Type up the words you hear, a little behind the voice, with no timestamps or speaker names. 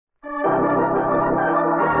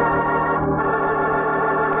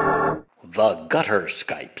The Gutter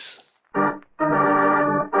Skypes.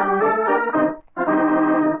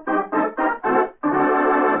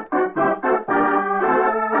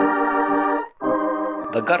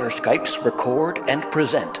 The Gutter Skypes record and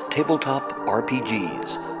present tabletop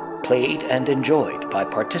RPGs, played and enjoyed by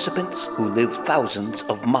participants who live thousands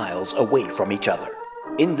of miles away from each other.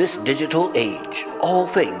 In this digital age, all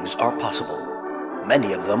things are possible.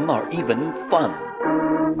 Many of them are even fun.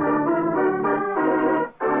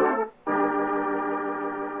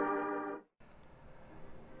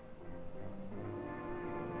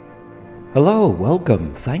 Hello,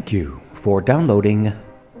 welcome, thank you for downloading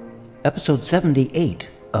episode 78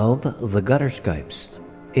 of The Gutter Skypes.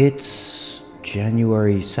 It's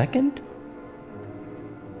January 2nd?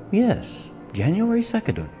 Yes, January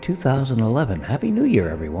 2nd of 2011. Happy New Year,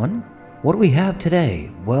 everyone. What do we have today?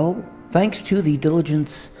 Well, thanks to the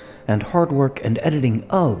diligence and hard work and editing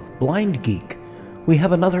of Blindgeek, we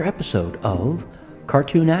have another episode of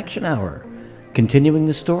Cartoon Action Hour, continuing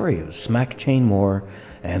the story of Smack Chainmore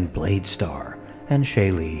and Bladestar and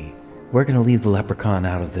Shaylee. We're going to leave the leprechaun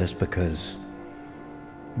out of this because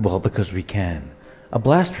we can. A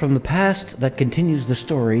blast from the past that continues the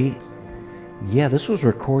story. Yeah, this was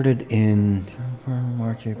recorded in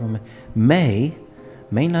March, April, May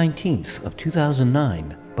 19th of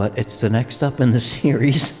 2009. But it's the next up in the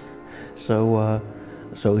series. So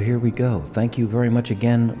here we go. Thank you very much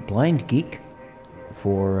again, Blindgeek,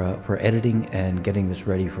 for editing and getting this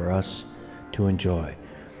ready for us to enjoy.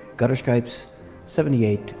 Gutter Skypes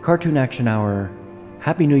 78, Cartoon Action Hour.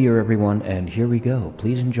 Happy New Year, everyone, and here we go.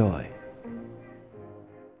 Please enjoy.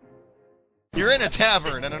 You're in a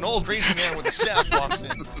tavern, and an old crazy man with a staff walks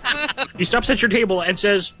in. He stops at your table and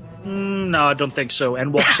says, "No, I don't think so,"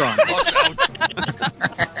 and walks on. Walks out.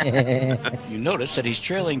 You notice that he's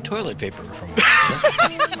trailing toilet paper from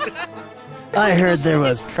I heard there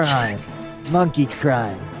was crime. Monkey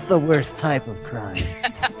crime. The worst type of crime.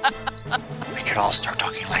 We could all start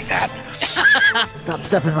talking like that. Stop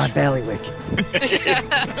stuffing my bailiwick.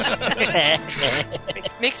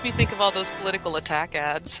 Makes me think of all those political attack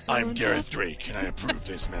ads. I'm Gareth Drake, and I approve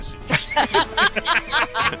this message.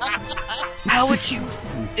 How would you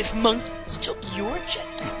if monkeys took your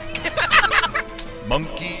jetpack?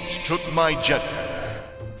 Monkeys took my jetpack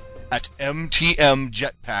at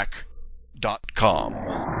mtmjetpack.com.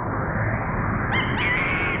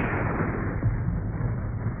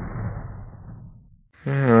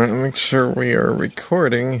 Make sure we are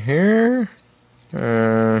recording here.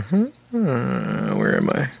 Where am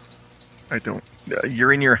I? I don't...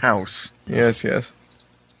 you're in your house. Yes.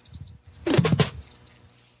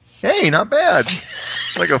 Hey, not bad.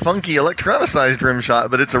 It's like a funky electronicized rim shot,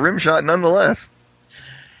 but it's a rim shot nonetheless.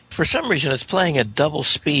 For some reason, it's playing at double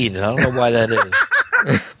speed, and I don't know why that is.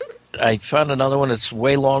 I found another one that's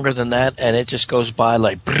way longer than that, and it just goes by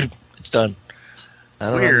like, it's done. I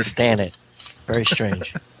don't understand it. Very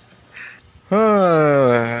strange.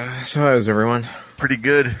 So how's everyone? Pretty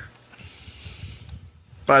good.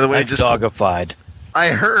 By the way, I'm dogified. I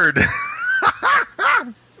heard.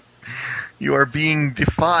 You are being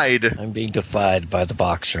defied. I'm being defied by the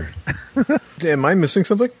boxer. Am I missing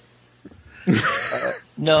something?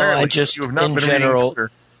 No, I just, in general,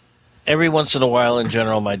 every once in a while, in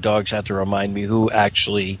general, my dogs have to remind me who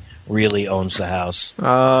actually really owns the house.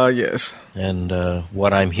 Yes. And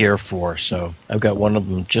what I'm here for. So I've got one of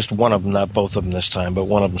them, just one of them, not both of them this time, but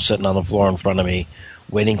one of them sitting on the floor in front of me,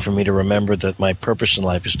 waiting for me to remember that my purpose in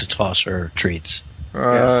life is to toss her treats.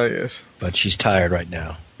 Yes. But she's tired right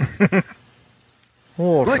now.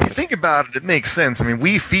 Well, if you think about it, it makes sense. I mean,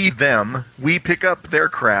 we feed them, we pick up their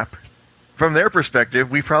crap. From their perspective,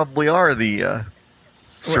 we probably are the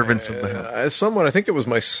servants of the house. Someone, I think it was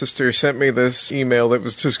my sister, sent me this email that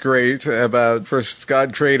was just great about first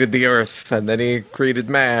God created the earth, and then he created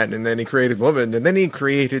man, and then he created woman, and then he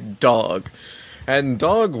created dog. And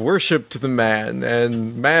dog worshipped the man,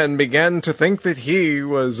 and man began to think that he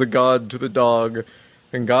was a god to the dog,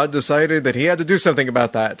 and God decided that he had to do something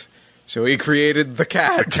about that. So he created the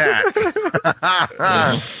cat. The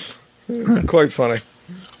cat. It's quite funny.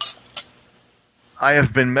 I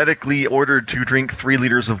have been medically ordered to drink 3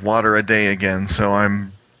 liters of water a day again, so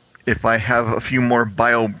if I have a few more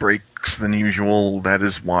bio breaks than usual, that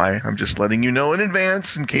is why. I'm just letting you know in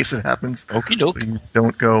advance in case it happens. Okie doke. So you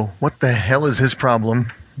don't go, what the hell is his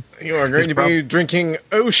problem? You are going to be drinking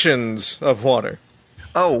oceans of water.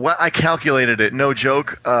 Oh, well, I calculated it. No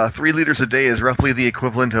joke. 3 liters a day is roughly the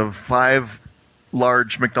equivalent of 5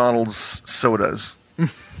 large McDonald's sodas.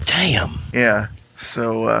 Damn. Yeah.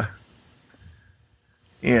 So,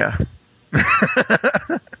 yeah.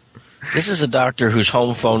 This is a doctor whose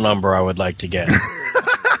home phone number I would like to get.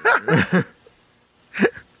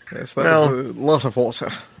 Yes, that is a lot of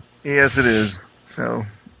water. Yes, it is. So,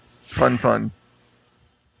 fun.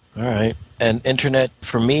 All right. And internet,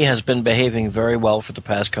 for me, has been behaving very well for the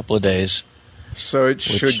past couple of days. So it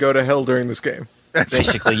should go to hell during this game.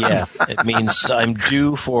 Basically, yeah. It means I'm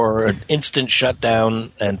due for an instant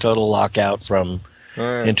shutdown and total lockout from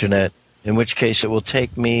internet, in which case it will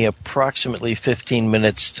take me approximately 15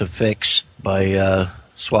 minutes to fix by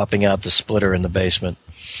swapping out the splitter in the basement.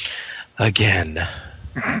 Again.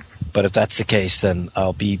 But if that's the case, then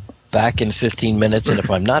I'll be back in 15 minutes, and if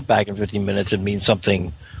I'm not back in 15 minutes, it means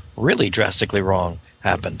something really drastically wrong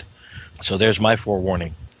happened. So there's my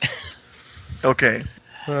forewarning. Okay.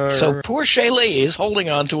 So poor Shaylee is holding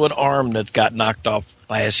on to an arm that got knocked off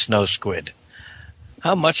by a snow squid.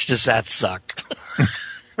 How much does that suck?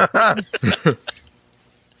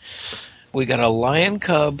 We got a Lion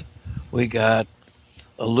Cub. We got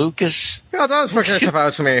a Lucas. Yeah, don't forget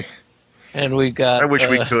about me. And we got... I wish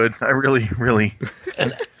we could. I really...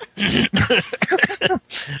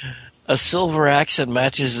 A silver axe that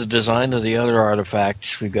matches the design of the other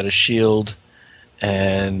artifacts. We've got a shield,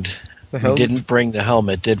 and we didn't bring the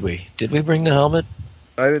helmet, did we? Did we bring the helmet?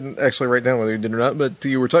 I didn't actually write down whether you did or not, but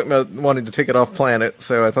you were talking about wanting to take it off planet,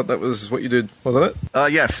 so I thought that was what you did, wasn't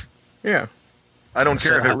it? Yes. Yeah. I don't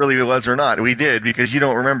care if it really was or not. We did, because you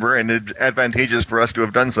don't remember, and it's advantageous for us to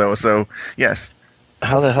have done so, yes.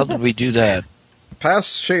 How the hell did we do that?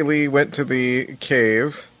 Past Shaylee went to the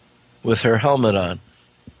cave. With her helmet on.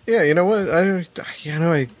 Yeah, you know what? I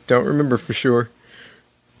don't remember for sure.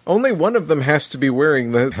 Only one of them has to be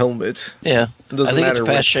wearing the helmet. Yeah. I think it's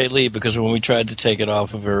past which. Shaylee, because when we tried to take it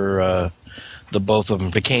off of her, the both of them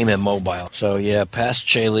became immobile. So, yeah, past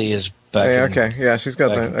Shaylee is back okay. Yeah, she's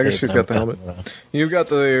got the... I guess she's got the helmet. You've got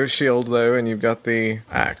the shield, though, and you've got the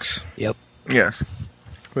axe. Yep. Yes.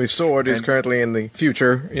 The sword is currently in the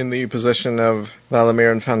future in the possession of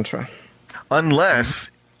Valamir and Fantra. Unless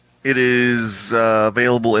it is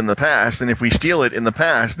available in the past, and if we steal it in the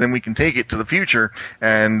past, then we can take it to the future,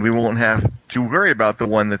 and we won't have to worry about the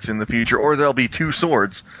one that's in the future, or there'll be two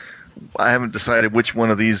swords. I haven't decided which one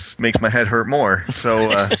of these makes my head hurt more,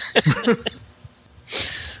 so...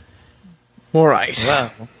 All right.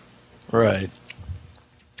 Wow. Right.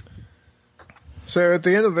 So at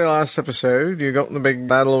the end of the last episode, you got in the big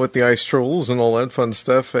battle with the ice trolls and all that fun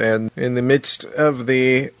stuff, and in the midst of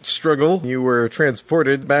the struggle, you were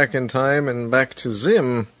transported back in time and back to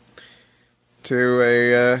Zim, to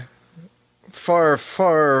a far,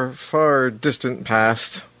 far, far distant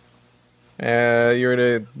past. You're in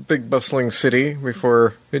a big bustling city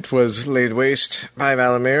before it was laid waste by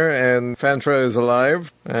Valamir, and Fantra is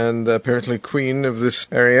alive, and apparently queen of this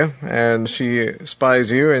area, and she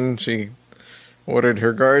spies you, and she ordered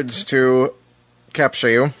her guards to capture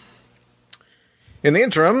you. In the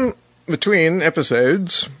interim, between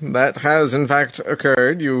episodes, that has in fact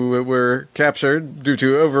occurred. You were captured due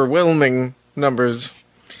to overwhelming numbers,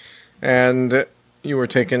 and you were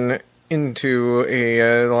taken into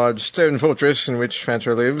a large stone fortress in which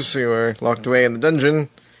Fantra lives. You were locked away in the dungeon.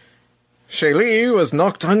 Shaylee was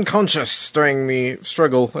knocked unconscious during the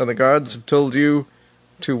struggle, and the guards told you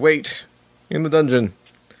to wait in the dungeon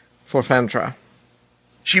for Fantra.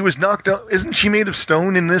 She was knocked out. Isn't she made of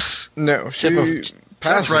stone in this? No,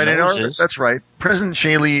 That's right. That's right. Present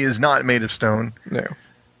Shaylee is not made of stone. No.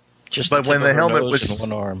 But when the helmet was in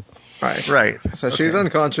one arm. Right. So she's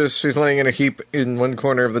unconscious. She's laying in a heap in one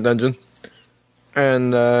corner of the dungeon.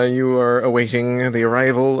 And you are awaiting the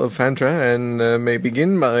arrival of Fantra and may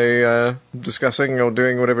begin by discussing or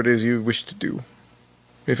doing whatever it is you wish to do,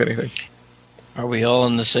 if anything. Are we all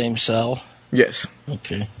in the same cell? Yes.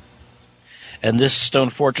 Okay. And this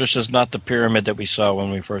stone fortress is not the pyramid that we saw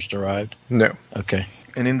when we first arrived? No. Okay.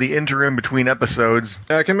 And in the interim between episodes...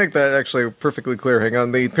 I can make that actually perfectly clear. Hang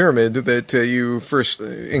on. The pyramid that you first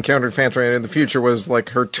encountered Fantra in the future was like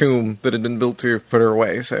her tomb that had been built to put her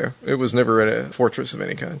away, so it was never in a fortress of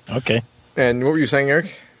any kind. Okay. And what were you saying,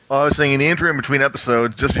 Eric? I was saying in the interim between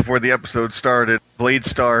episodes, just before the episode started,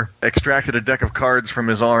 Bladestar extracted a deck of cards from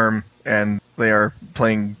his arm, and they are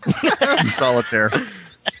playing solitaire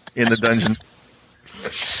in the dungeon.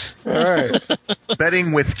 All right.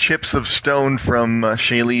 Betting with chips of stone from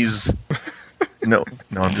Shaylee's... No,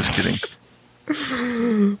 I'm just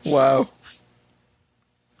kidding. Wow.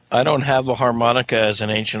 I don't have a harmonica as an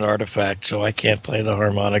ancient artifact, so I can't play the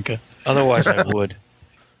harmonica. Otherwise, I would.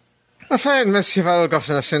 A fine mess you've all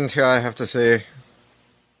gotten us into, I have to say.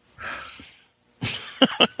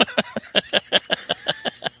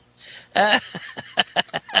 And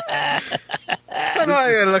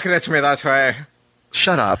why are you looking at me that way?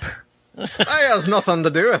 Shut up. I has nothing to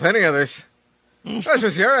do with any of this. That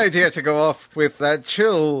was your idea to go off with that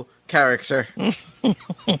chill character.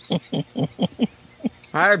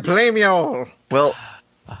 I blame you all. Well,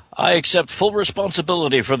 I accept full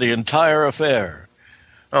responsibility for the entire affair.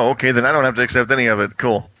 Oh, okay, then I don't have to accept any of it.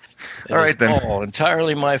 Cool. All right, then. All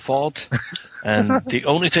entirely my fault, and the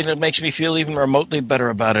only thing that makes me feel even remotely better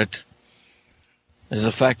about it is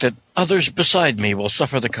the fact that others beside me will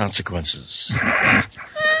suffer the consequences. I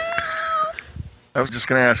was just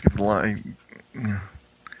going to ask if the line...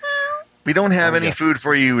 We don't have any food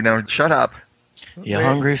for you. Now, shut up. You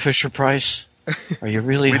hungry, Fischer Price? Are you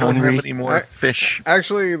really we hungry? We don't have any more fish.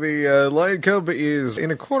 Actually, the Lion Cub is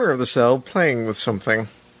in a corner of the cell playing with something.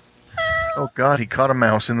 Oh, God, he caught a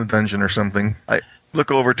mouse in the dungeon or something. I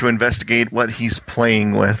look over to investigate what he's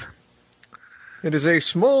playing with. It is a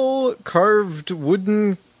small, carved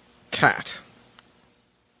wooden cat.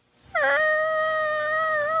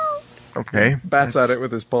 Okay. Bats at it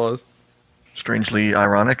with his paws. Strangely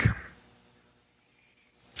ironic.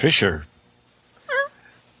 Fisher,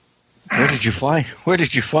 where did you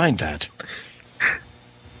find that?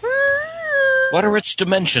 What are its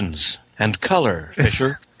dimensions and color,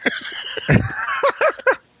 Fisher?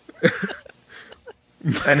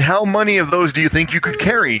 And how many of those do you think you could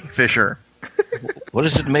carry, Fisher? What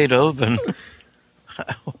is it made of, and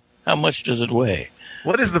how much does it weigh?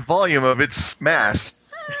 What is the volume of its mass?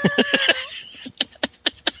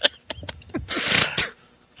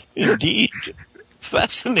 Indeed.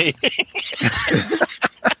 Fascinating.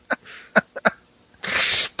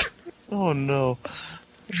 Oh, no.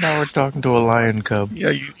 Now we're talking to a lion cub.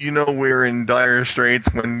 Yeah, you know we're in dire straits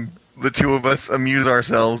when the two of us amuse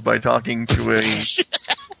ourselves by talking to a...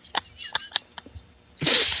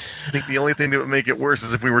 I think the only thing that would make it worse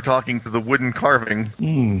is if we were talking to the wooden carving.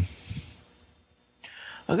 I'm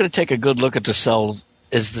going to take a good look at the cell.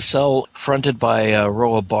 Is the cell fronted by a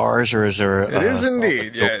row of bars, or is there... It is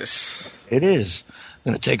indeed, yes. It is.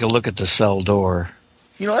 I'm going to take a look at the cell door.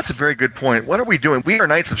 You know, that's a very good point. What are we doing? We are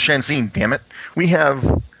Knights of Shenseen, damn it. We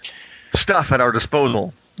have stuff at our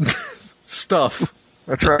disposal. Stuff.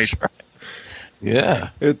 That's right. Yeah.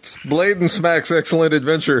 It's Blade and Smack's excellent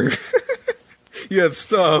adventure. You have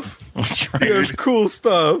stuff. That's right. You have cool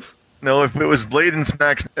stuff. No, if it was Blade and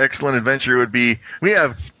Smack's excellent adventure, it would be, we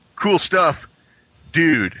have cool stuff,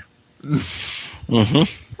 dude. Mm-hmm.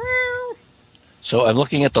 So I'm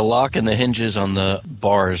looking at the lock and the hinges on the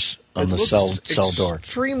bars on the cell door.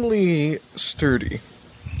 Extremely sturdy.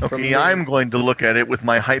 Okay, I'm going to look at it with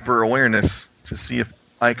my hyper awareness to see if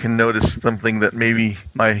I can notice something that maybe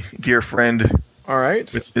my dear friend. All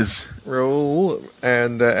right. With his roll,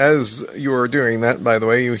 and as you are doing that, by the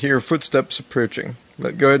way, you hear footsteps approaching.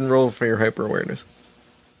 But go ahead and roll for your hyper awareness.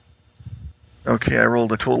 Okay, I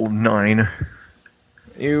rolled a total of 9.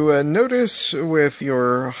 You notice with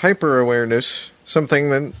your hyper awareness something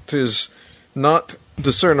that is not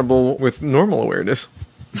discernible with normal awareness.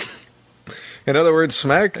 In other words,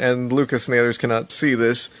 Smack and Lucas and the others cannot see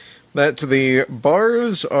this, that the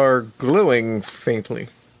bars are glowing faintly.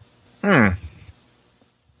 I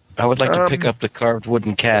would like to pick up the carved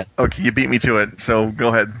wooden cat. Okay, you beat me to it, so go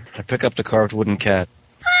ahead. I pick up the carved wooden cat.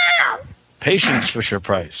 Patience, Fischer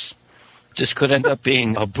Price. This could end up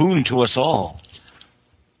being a boon to us all.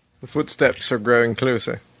 The footsteps are growing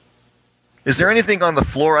closer. Is there anything on the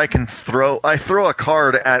floor I can throw? I throw a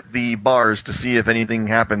card at the bars to see if anything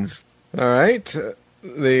happens. All right.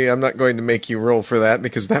 I'm not going to make you roll for that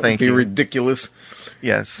because that would be ridiculous.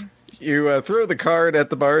 Yes. You throw the card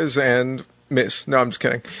at the bars and miss. No, I'm just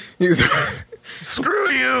kidding. Screw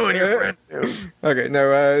you and your friend too. Okay,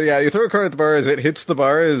 no, you throw a card at the bars, it hits the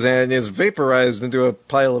bars and is vaporized into a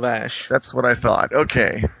pile of ash. That's what I thought.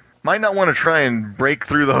 Okay. Might not want to try and break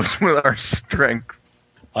through those with our strength.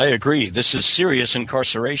 I agree. This is serious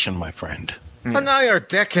incarceration, my friend. And now your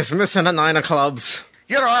deck is missing a 9 of clubs.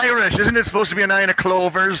 You're Irish. Isn't it supposed to be a 9 of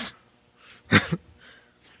clovers?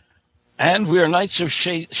 And we are Knights of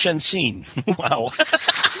Shenseen. Wow.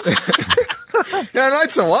 Yeah,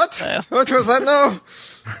 Knights of what? What was that now?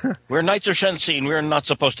 We're Knights of Shenseen. We're not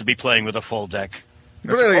supposed to be playing with a full deck.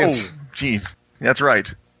 Brilliant. Oh, jeez. That's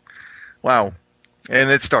right. Wow.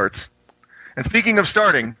 And it starts. And speaking of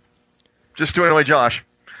starting, just to annoy Josh,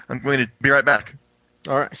 I'm going to be right back.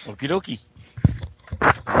 All right. Okie dokie.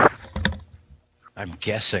 I'm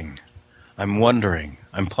guessing. I'm wondering.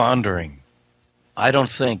 I'm pondering. I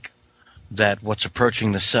don't think that what's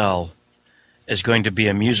approaching the cell is going to be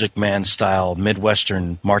a Music Man-style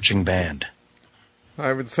Midwestern marching band.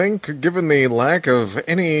 I would think, given the lack of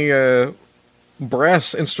any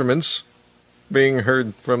brass instruments being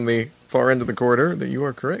heard from the far end of the corridor, that you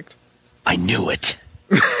are correct. I knew it.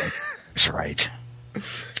 That's right.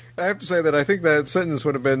 I have to say that I think that sentence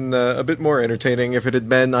would have been a bit more entertaining if it had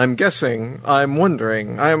been, I'm guessing, I'm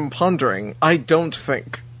wondering, I'm pondering, I don't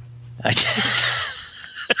think. I think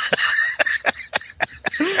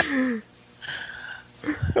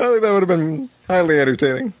that would have been highly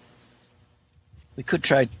entertaining. We could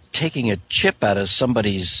try taking a chip out of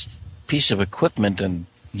somebody's piece of equipment and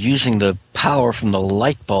using the power from the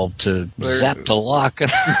light bulb to zap the lock.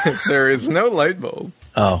 There is no light bulb.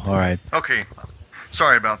 Oh, all right. Okay.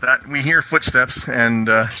 Sorry about that. We hear footsteps, and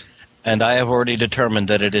I have already determined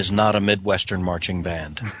that it is not a Midwestern marching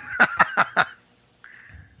band.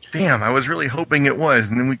 Damn, I was really hoping it was,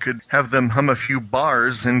 and then we could have them hum a few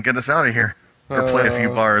bars and get us out of here. Or play a few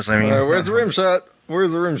bars, I mean. Where's the rim shot?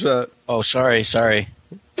 Where's the rim shot? Oh, sorry. There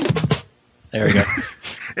we go.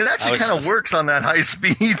 It actually kind of works on that high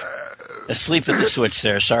speed. Asleep at the switch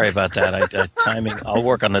there. Sorry about that. Timing. I'll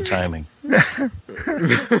work on the timing.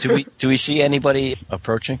 Do we see anybody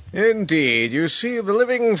approaching? Indeed. You see the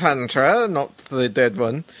living Fantra, not the dead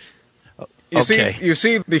one. You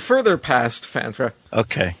see the further past Fantra.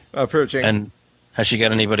 Okay. Approaching. And has she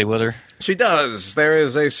got anybody with her? She does. There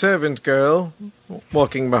is a servant girl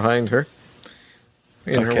walking behind her.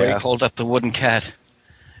 In her wake. I hold up the wooden cat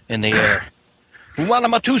in the air. Umana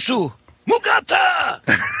Matusu! Mukata!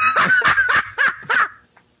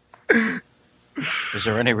 Is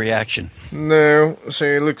there any reaction? No.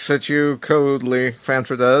 She looks at you coldly,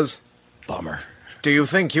 Fantra does. Bummer. Do you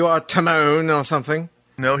think you are Timon or something?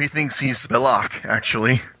 No, he thinks he's Belloc,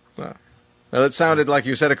 actually. Well, it sounded like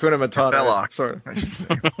you said Hakuna Matata. Belloc. Sort of. I should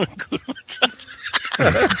say.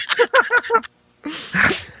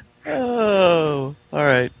 Oh, all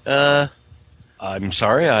right. I'm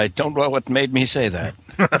sorry, I don't know what made me say that.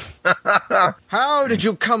 How did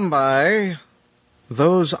you come by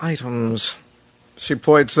those items? She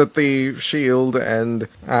points at the shield and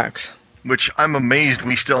axe. Which I'm amazed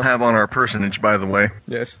we still have on our personage, by the way.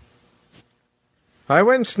 Yes. I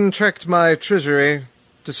went and checked my treasury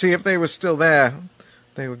to see if they were still there.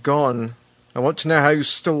 They were gone. I want to know how you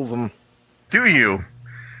stole them. Do you?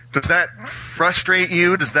 Does that frustrate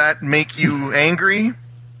you? Does that make you angry?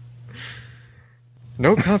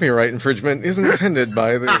 No copyright infringement is intended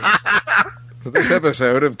by this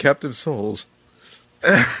episode of Captive Souls.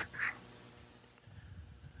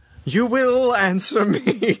 You will answer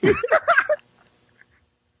me.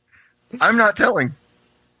 I'm not telling.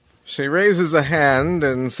 She raises a hand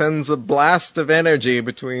and sends a blast of energy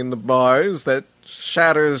between the bars that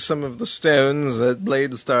shatters some of the stones at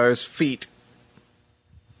Bladestar's feet.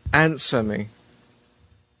 Answer me.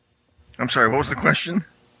 I'm sorry, what was the question?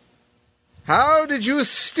 How did you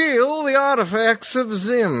steal the artifacts of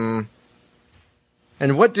Zim?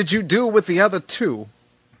 And what did you do with the other two?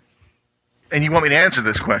 And you want me to answer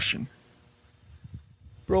this question?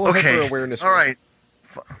 Roll a hyper-awareness roll. All right.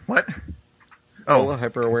 What? Roll a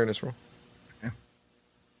hyper-awareness roll. Okay.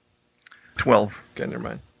 12. Okay, never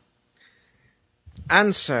mind.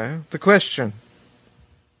 Answer the question.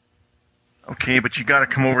 Okay, but you gotta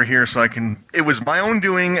come over here so I can... It was my own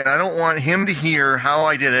doing, and I don't want him to hear how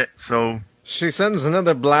I did it, so... She sends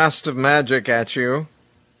another blast of magic at you,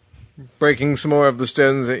 breaking some more of the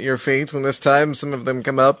stones at your feet, and this time some of them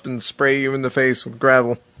come up and spray you in the face with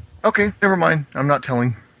gravel. Okay, never mind. I'm not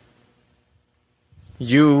telling.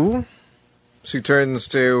 You... She turns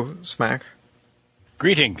to Smack.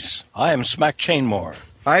 Greetings. I am Smack Chainmore.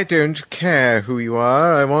 I don't care who you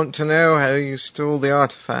are. I want to know how you stole the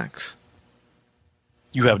artifacts.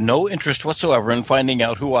 You have no interest whatsoever in finding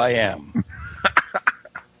out who I am.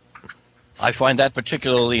 I find that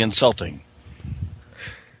particularly insulting.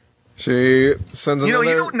 She sends another...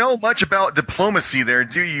 You don't know much about diplomacy there,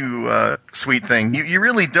 do you, sweet thing? You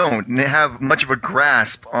really don't have much of a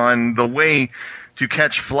grasp on the way to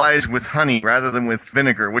catch flies with honey rather than with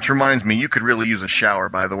vinegar, which reminds me, you could really use a shower,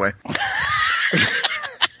 by the way.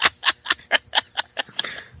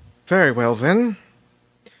 Very well, then.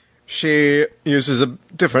 She uses a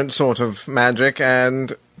different sort of magic,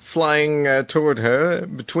 and flying toward her,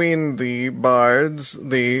 between the bards,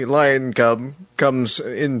 the Lion Cub comes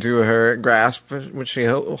into her grasp, which she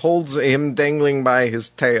holds him dangling by his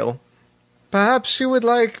tail. Perhaps you would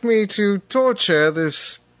like me to torture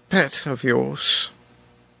this pet of yours.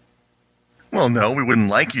 Well, no, we wouldn't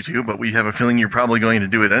like you to, but we have a feeling you're probably going to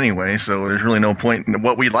do it anyway, so there's really no point.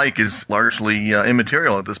 What we like is largely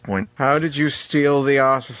immaterial at this point. How did you steal the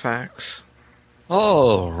artifacts?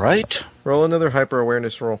 All right. Roll another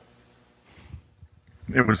hyper-awareness roll.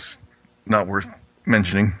 It was not worth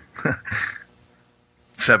mentioning.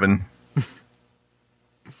 7.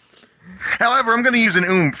 However, I'm going to use an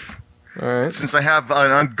oomph. All right. Since I have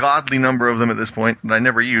an ungodly number of them at this point that I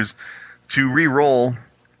never use, to re-roll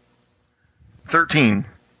 13.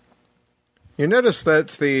 You notice that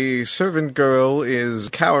the servant girl is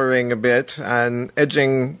cowering a bit and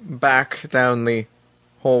edging back down the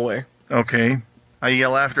hallway. Okay. I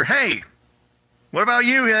yell after, hey! What about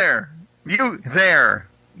you there? You there.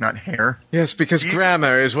 Not hair. Yes, because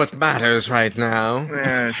grammar is what matters right now.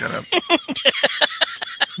 Shut up.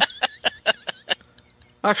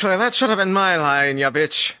 Actually, that should have been my line, ya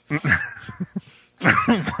bitch.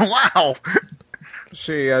 Wow!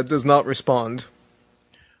 She does not respond.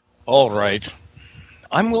 All right.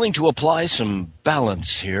 I'm willing to apply some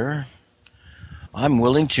balance here. I'm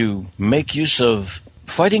willing to make use of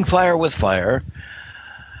fighting fire with fire.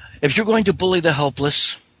 If you're going to bully the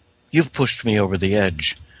helpless, you've pushed me over the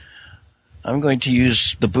edge. I'm going to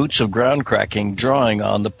use the boots of ground cracking, drawing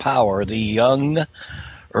on the power, the young,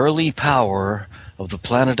 early power of the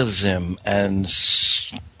planet of Zim, and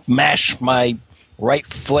smash my right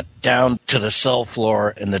foot down to the cell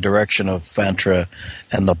floor in the direction of Fantra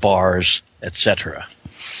and the bars, etc.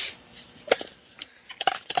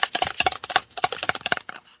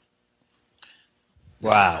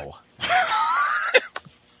 Wow.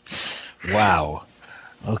 Wow.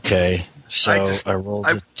 Okay. So I rolled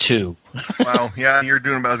a 2. Wow, yeah, you're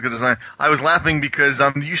doing about as good as I was laughing because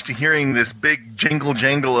I'm used to hearing this big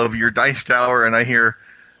jingle-jangle of your dice tower, and I hear...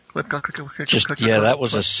 Click, click, click, click, Just, click, yeah, click, that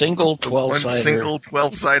was a single 12-cider. One single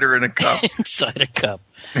 12-cider in a cup. Inside a cup.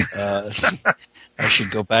 I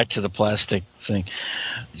should go back to the plastic thing.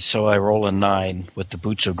 So I roll a 9 with the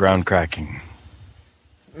boots of ground cracking.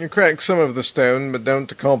 You crack some of the stone, but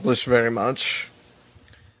don't accomplish very much.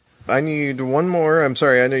 I need one more. I'm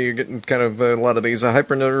sorry, I know you're getting kind of a lot of these.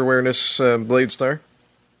 Hyper awareness Bladestar.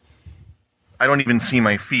 I don't even see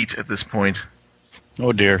my feet at this point.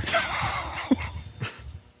 Oh, dear.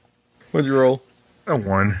 What'd you roll? A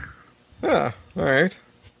 1. Ah, alright.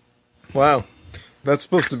 Wow. That's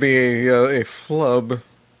supposed to be a flub.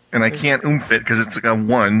 And I can't oomph it because it's a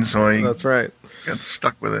 1, so I That's right. got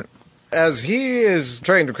stuck with it. As he is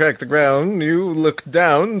trying to crack the ground, you look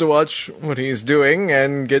down to watch what he's doing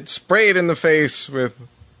and get sprayed in the face with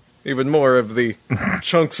even more of the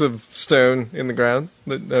chunks of stone in the ground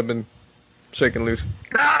that have been shaken loose.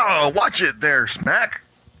 Oh, watch it there, Smack!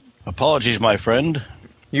 Apologies, my friend.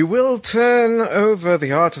 You will turn over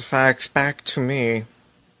the artifacts back to me.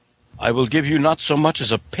 I will give you not so much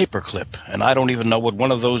as a paperclip, and I don't even know what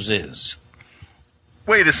one of those is.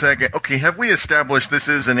 Wait a second. Okay, have we established this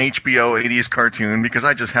is an HBO 80s cartoon? Because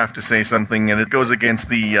I just have to say something, and it goes against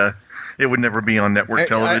the, it would never be on network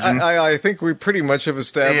television. I think we pretty much have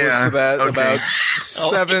established that about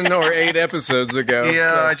 7 or 8 episodes ago.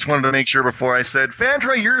 Yeah, so. I just wanted to make sure before I said,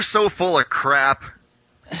 Fantra, you're so full of crap.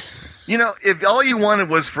 You know, if all you wanted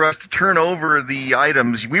was for us to turn over the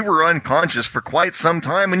items, we were unconscious for quite some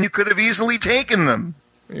time, and you could have easily taken them.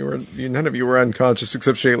 None of you were unconscious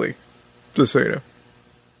except Shaylee. Just so you know.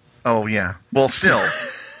 Oh, yeah. Well, still.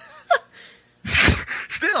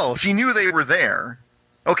 Still, she knew they were there.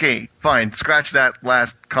 Okay, fine. Scratch that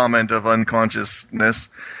last comment of unconsciousness.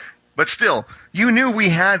 But still, you knew we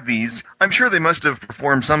had these. I'm sure they must have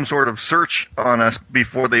performed some sort of search on us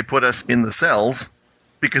before they put us in the cells,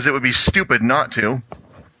 because it would be stupid not to.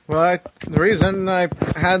 Well, the reason I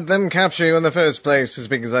had them capture you in the first place is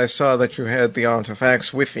because I saw that you had the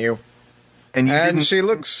artifacts with you. And she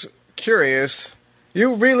looks curious.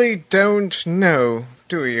 You really don't know,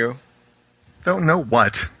 do you? Don't know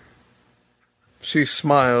what? She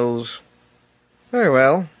smiles. Very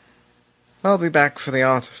well. I'll be back for the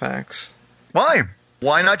artifacts. Why?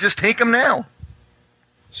 Why not just take them now?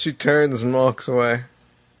 She turns and walks away.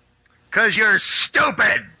 'Cause you're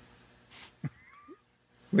stupid!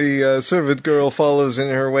 The servant girl follows in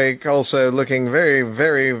her wake, also looking very,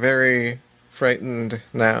 very, very frightened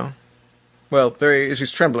now. Well,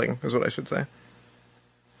 she's trembling, is what I should say.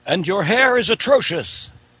 And your hair is atrocious.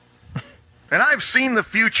 And I've seen the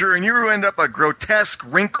future, and you end up a grotesque,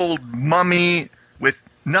 wrinkled mummy with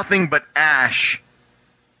nothing but ash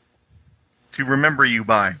to remember you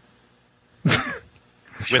by.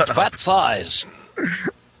 With fat thighs.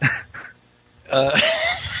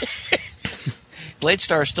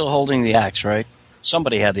 Bladestar is still holding the axe, right?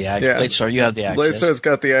 Somebody had the axe. Yeah. Bladestar, you have the axe. Bladestar's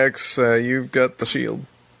got the axe, you've got the shield.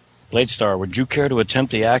 Bladestar, would you care to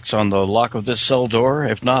attempt the axe on the lock of this cell door?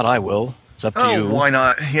 If not, I will. It's up to you. Why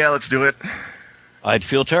not? Yeah, let's do it. I'd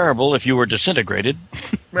feel terrible if you were disintegrated.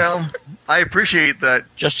 Well, I appreciate that.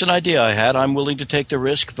 Just an idea I had. I'm willing to take the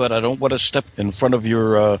risk, but I don't want to step in front of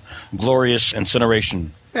your glorious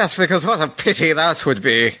incineration. Yes, because what a pity that would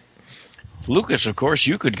be. Lucas, of course,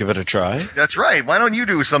 you could give it a try. That's right. Why don't you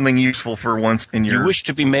do something useful for once in your... You wish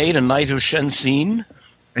to be made a Knight of Shenseen?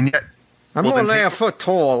 And yet, I'm Well, then only take- a foot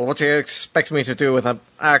tall. What do you expect me to do with an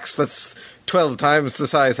axe that's 12 times the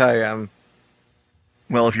size I am?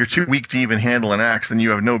 Well, if you're too weak to even handle an axe, then you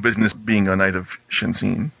have no business being a Knight of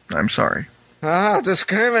Shenseen. I'm sorry. Ah,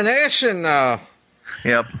 discrimination now.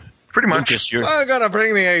 Yep, pretty much. Lucas, you're I'm gonna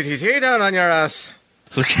bring the ATT down on your ass.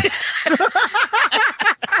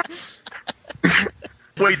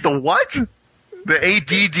 Wait, the what? The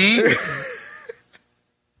ADD?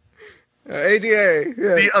 ADA,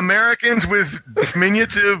 yeah. The Americans with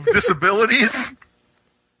diminutive disabilities?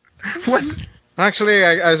 What? Actually,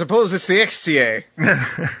 I suppose it's the XTA.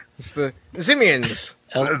 It's the Zimians.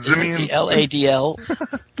 isn't it the LADL,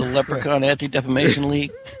 the Leprechaun Anti-Defamation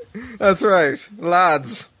League? That's right.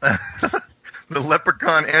 Lads. The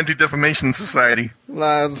Leprechaun Anti-Defamation Society.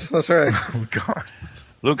 Lads, that's right. Oh, God.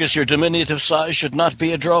 Lucas, your diminutive size should not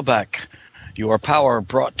be a drawback. Your power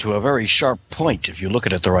brought to a very sharp point if you look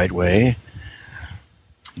at it the right way.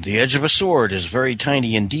 The edge of a sword is very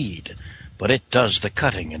tiny indeed, but it does the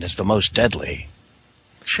cutting and is the most deadly.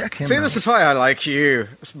 Check him See, out. this is why I like you.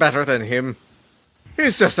 It's better than him.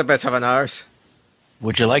 He's just a bit of an arse.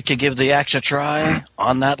 Would you like to give the axe a try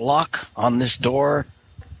on that lock, on this door?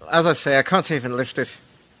 As I say, I can't even lift it.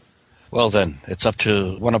 Well then, it's up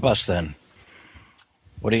to one of us then.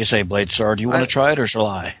 What do you say, Bladestar? Do you want to try it or shall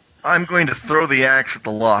I? I'm going to throw the axe at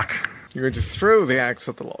the lock. You're going to throw the axe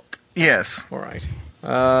at the lock. Yes. All right.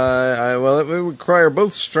 Well, it would require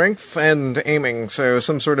both strength and aiming, so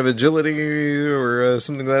some sort of agility or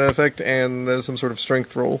something to that effect, and some sort of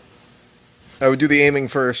strength roll. I would do the aiming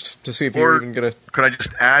first to see if you're even gonna. Could I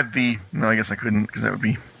just add the? No, I guess I couldn't because that would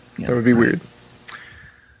be. Yeah. That would be weird.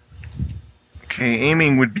 Okay,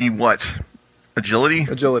 aiming would be what? Agility?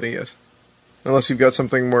 Agility, yes. Unless you've got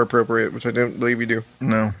something more appropriate, which I don't believe you do.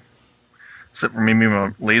 No. Except for maybe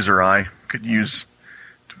my laser eye could use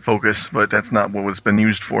to focus, but that's not what it's been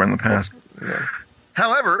used for in the past. No.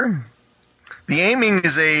 However, the aiming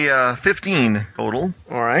is a 15 total,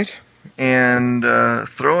 All right. and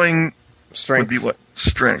throwing Strength. would be what?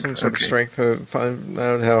 Strength. Some sort okay. of strength. I don't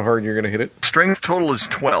know how hard you're going to hit it. Strength total is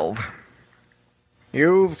 12.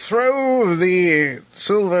 You throw the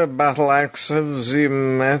silver battle axe of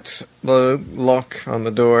Zim at the lock on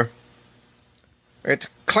the door. It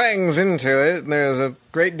clangs into it, and there's a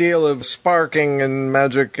great deal of sparking and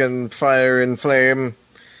magic and fire and flame.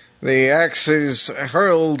 The axe is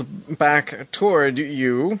hurled back toward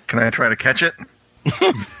you. Can I try to catch it?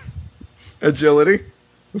 Agility.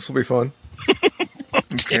 This will be fun.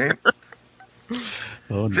 Okay.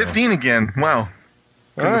 Oh, no. 15 again. Wow.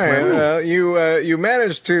 All right, you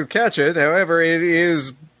managed to catch it. However, it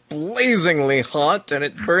is blazingly hot, and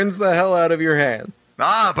it burns the hell out of your hand.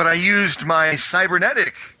 Ah, but I used my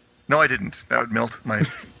cybernetic. No, I didn't. That would melt my...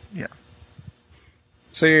 Yeah.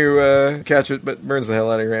 So you catch it, but burns the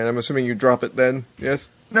hell out of your hand. I'm assuming you drop it then, yes?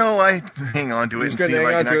 No, I hang on to You're it just and going see to if I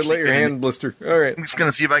hang on can to it, actually let your get an- hand blister. All right. I'm just going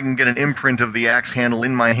to see if I can get an imprint of the axe handle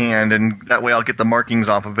in my hand, and that way I'll get the markings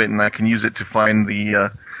off of it, and I can use it to find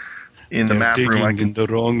the... in the map room, I can... in the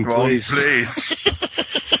wrong place.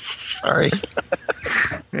 Sorry.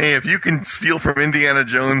 Hey, if you can steal from Indiana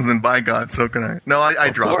Jones, then by God, so can I. No, I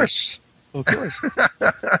drop it. Of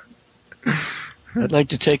course. I'd like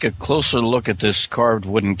to take a closer look at this carved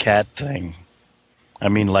wooden cat thing. I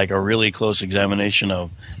mean, like a really close examination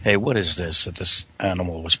of, hey, what is this that this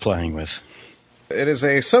animal was playing with? It is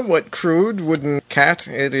a somewhat crude wooden cat.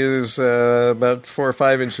 It is about 4 or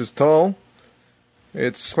 5 inches tall.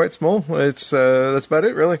 It's quite small. It's that's about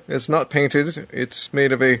it, really. It's not painted. It's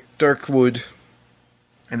made of a dark wood.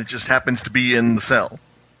 And it just happens to be in the cell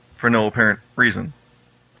for no apparent reason.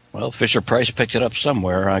 Well, Fischer Price picked it up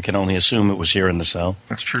somewhere. I can only assume it was here in the cell.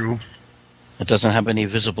 That's true. It doesn't have any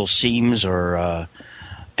visible seams or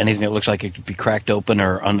anything that looks like it could be cracked open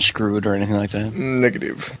or unscrewed or anything like that?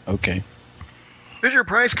 Negative. Okay. Fisher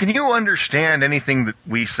Price, can you understand anything that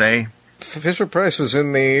we say? Fisher Price was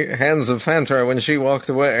in the hands of Fantar when she walked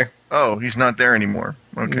away. Oh, he's not there anymore.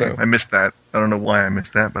 Okay, No. I missed that. I don't know why I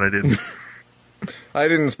missed that, but I did. I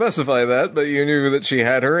didn't specify that, but you knew that she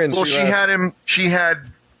had her, and Well, she she left. had him. She had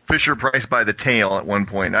Fisher Price by the tail at one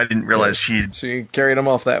point. I didn't realize she'd. She carried him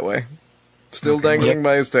off that way. Still dangling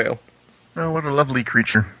by his tail. Oh, what a lovely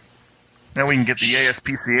creature! Now we can get the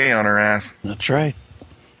ASPCA on her ass. That's right.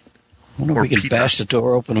 I wonder Or if we could Peter. bash the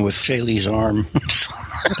door open with Shaylee's arm.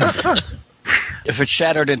 If it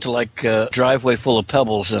shattered into like a driveway full of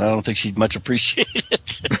pebbles, then I don't think she'd much appreciate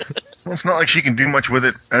it. Well, it's not like she can do much with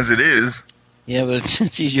it as it is. Yeah, but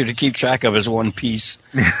it's easier to keep track of as one piece.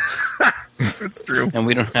 It's true. And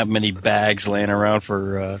we don't have many bags laying around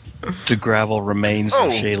for the gravel remains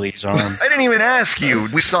of Shaylee's arm. I didn't even ask you.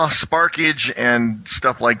 We saw sparkage and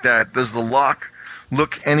stuff like that. Does the lock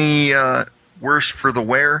look any worse for the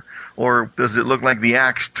wear? Or does it look like the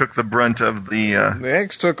axe took the brunt of the... The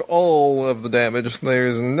axe took all of the damage.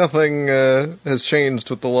 There's nothing has changed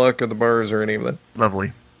with the lock or the bars or any of that.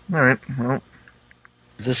 Lovely. All right, well...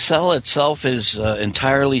 The cell itself is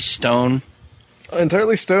entirely stone?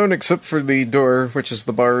 Entirely stone except for the door, which is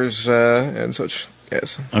the bars and such,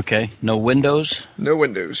 yes. Okay. No windows? No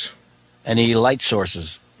windows. Any light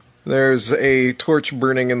sources? There's a torch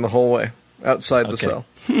burning in the hallway outside the cell.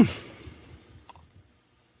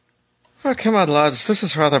 Oh, come on, lads. This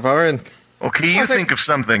is rather boring. Okay, you think of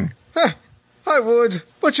something. I would,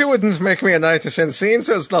 but you wouldn't make me a Knight of Shenseen,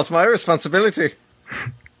 so it's not my responsibility.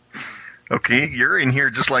 Okay, you're in here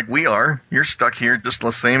just like we are. You're stuck here just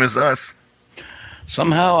the same as us.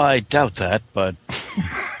 Somehow I doubt that, but...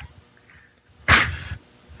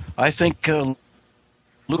 I think Luke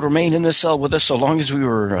would remain in this cell with us so long as we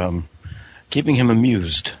were keeping him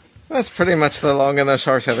amused. That's pretty much the long and the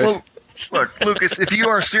short of it. Well, look, Lucas, if you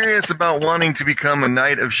are serious about wanting to become a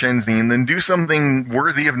Knight of Shenseen, then do something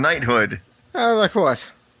worthy of knighthood. Like what?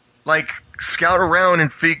 Like, scout around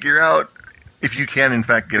and figure out, if you can in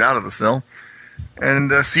fact get out of the cell,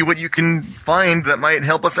 and see what you can find that might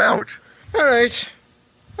help us out. All right.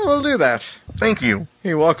 I will do that. Thank you.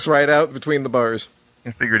 He walks right out between the bars.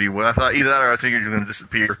 I figured he would. I thought either that or I figured he was going to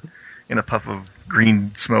disappear in a puff of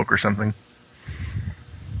green smoke or something.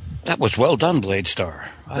 That was well done, Bladestar.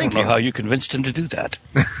 I don't know how you convinced him to do that.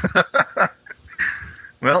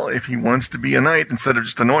 Well, if he wants to be a knight instead of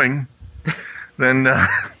just annoying, then...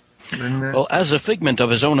 Well, as a figment of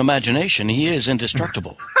his own imagination, he is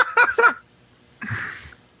indestructible.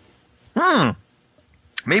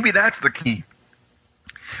 Maybe that's the key.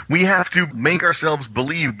 We have to make ourselves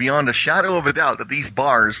believe beyond a shadow of a doubt that these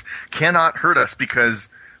bars cannot hurt us because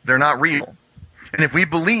they're not real. And if we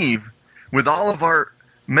believe with all of our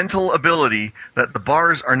mental ability that the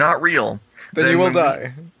bars are not real... Then you will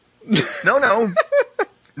die. No.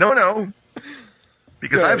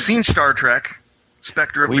 Because I've seen Star Trek,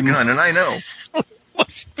 Spectre of the Gun, and I know.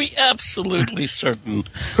 Must be absolutely certain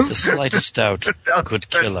the slightest doubt could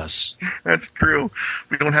kill us. That's true.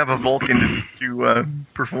 We don't have a Vulcan to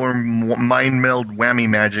perform mind meld whammy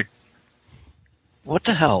magic. What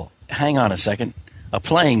the hell? Hang on a second. A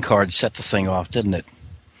playing card set the thing off, didn't it?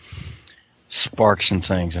 Sparks and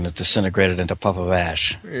things, and it disintegrated into a puff of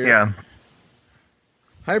ash. Yeah.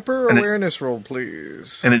 Hyper-awareness roll,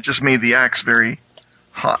 please. And it just made the axe very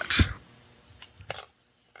hot.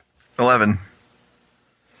 11.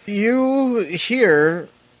 You hear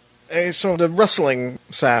a sort of rustling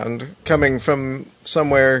sound coming from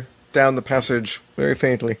somewhere down the passage, very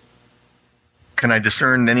faintly. Can I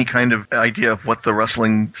discern any kind of idea of what the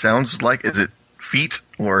rustling sounds like? Is it feet,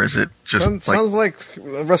 or is it just Sounds like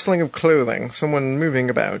a rustling of clothing, someone moving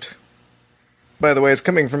about. By the way, it's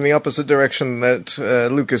coming from the opposite direction that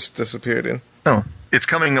Lucas disappeared in. Oh, it's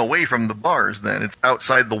coming away from the bars, then. It's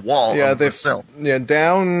outside the wall of the cell. Yeah,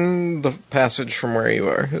 down the passage from where you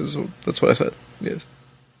are. That's what I said, yes.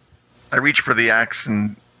 I reach for the axe,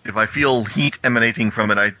 and if I feel heat emanating from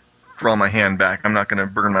it, I draw my hand back. I'm not going to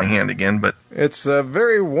burn my hand again, but... It's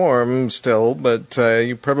very warm still, but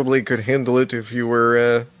you probably could handle it if you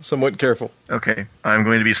were somewhat careful. Okay, I'm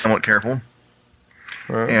going to be somewhat careful.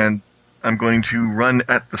 And I'm going to run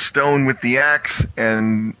at the stone with the axe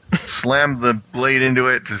and slam the blade into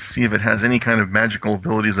it to see if it has any kind of magical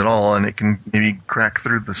abilities at all, and it can maybe crack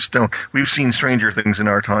through the stone. We've seen stranger things in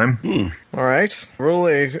our time. All right. Roll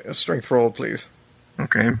a strength roll, please.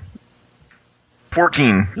 Okay.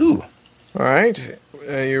 14. Ooh. All right.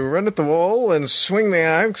 You run at the wall and swing the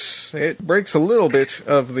axe. It breaks a little bit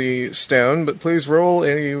of the stone, but please roll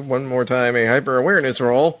one more time a hyper-awareness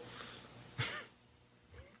roll.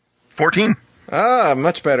 14. Ah,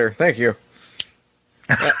 much better. Thank you.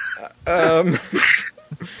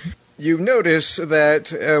 You notice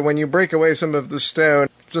that when you break away some of the stone,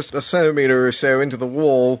 just a centimeter or so into the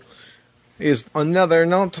wall, is another,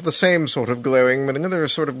 not the same sort of glowing, but another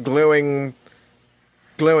sort of glowingness.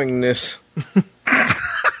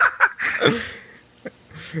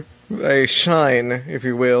 A shine, if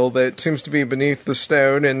you will, that seems to be beneath the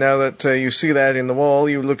stone, and now that you see that in the wall,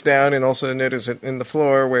 you look down and also notice it in the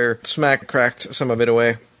floor where Smack cracked some of it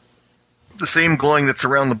away. The same glowing that's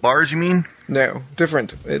around the bars, you mean? No,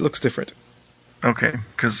 different. It looks different. Okay,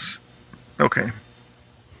 okay.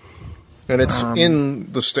 And it's in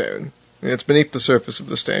the stone. It's beneath the surface of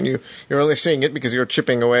the stone. You're only seeing it because you're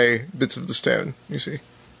chipping away bits of the stone, you see.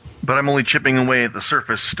 But I'm only chipping away at the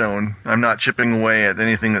surface stone. I'm not chipping away at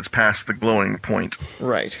anything that's past the glowing point.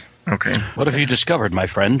 Right. Okay. What have you discovered, my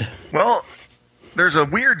friend? Well, there's a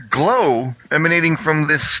weird glow emanating from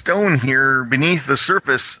this stone here beneath the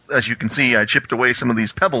surface. As you can see, I chipped away some of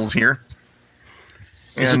these pebbles here.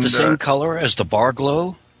 Is it the same color as the bar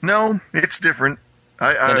glow? No, it's different.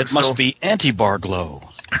 Then it must be anti-bar glow.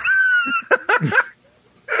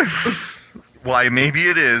 Why, maybe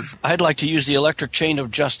it is. I'd like to use the electric chain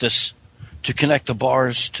of justice to connect the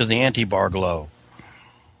bars to the anti-bar glow.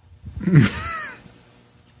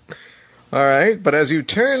 All right, but as you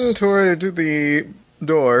turn toward the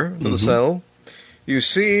door to the cell, you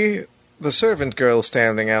see the servant girl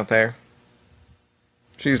standing out there.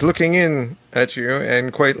 She's looking in at you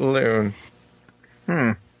and quite alone.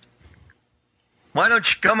 Why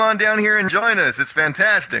don't you come on down here and join us? It's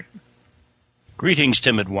fantastic. Greetings,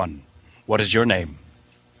 timid one. What is your name?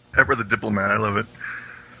 Ever the diplomat, I love it.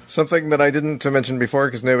 Something that I didn't mention before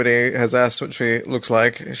because nobody has asked what she looks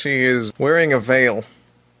like. She is wearing a veil.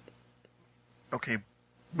 Okay,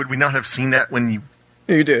 would we not have seen that when you...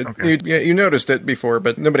 You did. Okay. You noticed it before,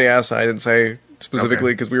 but nobody asked. I didn't say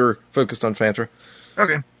specifically because we were focused on Fantra.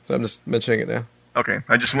 Okay. So I'm just mentioning it now. Okay,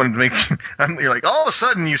 I just wanted to make... You're like, all of a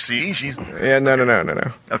sudden you see, she's... Yeah, no.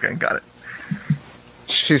 Okay, got it.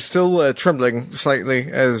 She's still trembling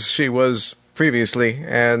slightly as she was previously,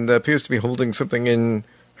 and appears to be holding something in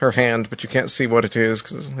her hand, but you can't see what it is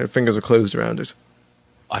because her fingers are closed around it.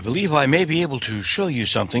 I believe I may be able to show you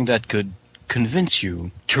something that could convince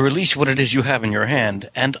you to release what it is you have in your hand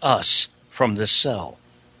and us from this cell.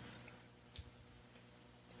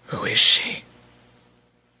 Who is she?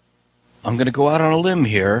 I'm going to go out on a limb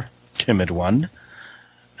here, timid one,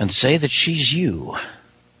 and say that she's you.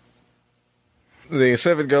 The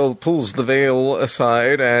servant girl pulls the veil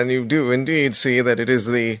aside, and you do indeed see that it is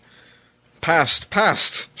the past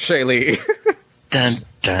Shaylee. Dun,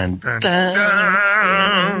 dun, dun.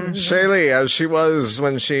 Shaylee, as she was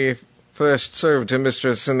when she first served her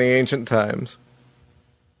mistress in the ancient times.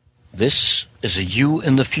 This is a you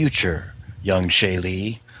in the future, young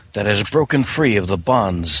Shaylee, that has broken free of the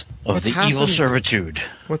bonds of evil servitude.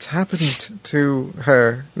 What's happened to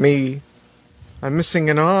her, me? I'm missing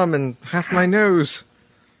an arm and half my nose.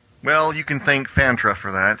 Well, you can thank Fantra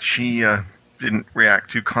for that. She didn't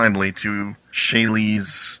react too kindly to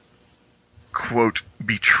Shaylee's, quote,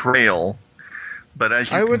 betrayal. But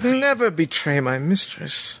as you I can would see, never betray my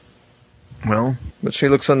mistress. Well... But she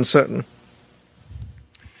looks uncertain.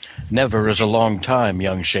 Never is a long time,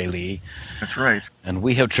 young Shaylee. That's right. And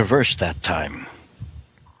we have traversed that time.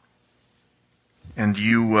 And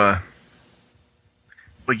you, well,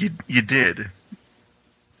 you did.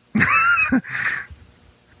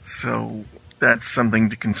 So, that's something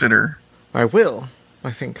to consider. I will,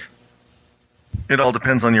 I think. It all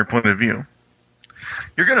depends on your point of view.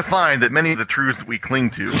 You're going to find that many of the truths that we cling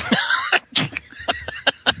to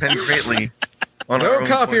depend greatly on our No own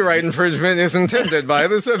copyright infringement is intended by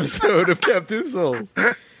this episode of Captive Souls.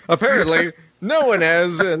 Apparently, no one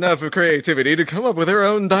has enough of creativity to come up with their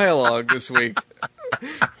own dialogue this week.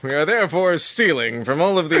 We are therefore stealing from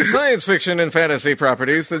all of the science fiction and fantasy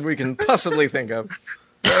properties that we can possibly think of.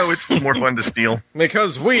 No, it's more fun to steal.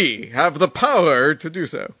 Because we have the power to do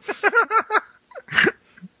so.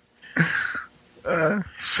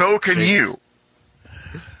 So can you.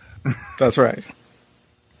 That's right.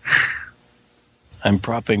 I'm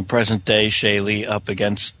propping present-day Shaylee up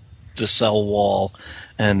against the cell wall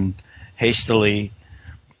and hastily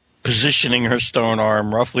positioning her stone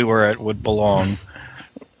arm roughly where it would belong.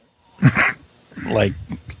 Like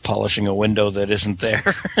polishing a window that isn't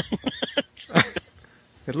there.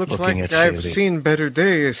 It looks Looking like at I've Shaylee. seen better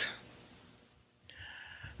days.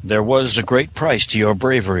 There was a great price to your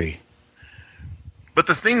bravery. But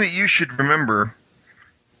the thing that you should remember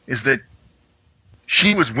is that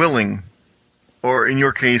she was willing, or in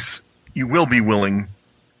your case, you will be willing.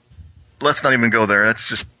 Let's not even go there. That's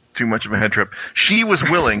just too much of a head trip. She was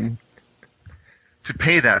willing to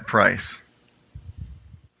pay that price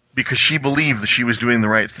because she believed that she was doing the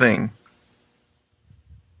right thing.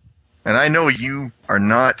 And I know you are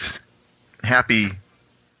not happy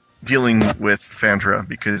dealing with Fantra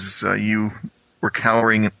because you were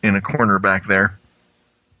cowering in a corner back there.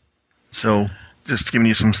 So, just giving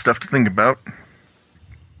you some stuff to think about.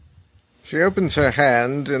 She opens her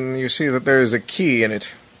hand, and you see that there is a key in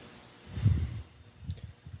it.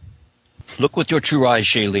 Look with your true eyes,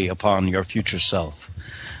 Shaylee, upon your future self.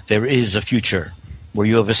 There is a future where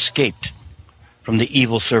you have escaped from the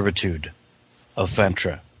evil servitude of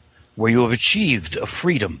Fantra, where you have achieved a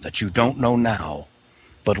freedom that you don't know now,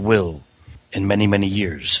 but will in many, many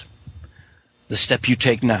years. The step you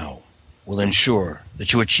take now will ensure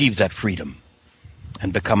that you achieve that freedom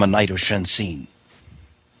and become a Knight of Shenseen,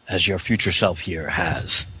 as your future self here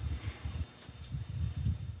has.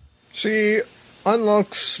 She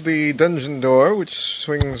unlocks the dungeon door, which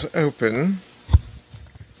swings open.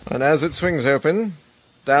 And as it swings open,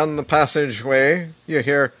 down the passageway, you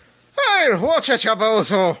hear, "Hey, watch it, you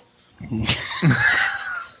bozo!"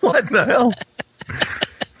 What the hell?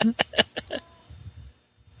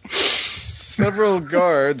 Several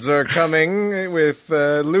guards are coming with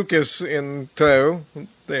Lucas in tow.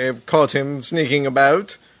 They have caught him sneaking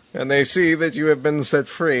about, and they see that you have been set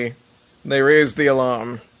free. They raise the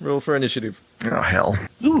alarm. Roll for initiative. Oh, hell.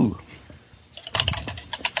 Ooh.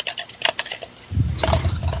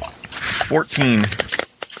 14.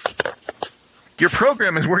 Your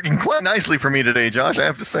program is working quite nicely for me today, Josh, I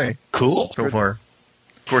have to say. Cool. So far.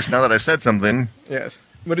 Of course, now that I've said something. Yes.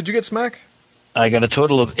 What did you get, Smack? I got a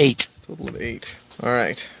total of 8. Total of 8. All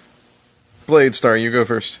right. Bladestar, you go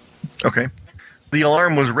first. Okay. The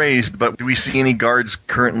alarm was raised, but do we see any guards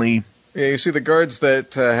currently? Yeah, you see the guards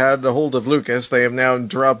that had a hold of Lucas. They have now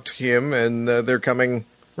dropped him, and they're coming,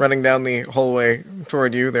 running down the hallway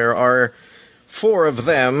toward you. There are 4 of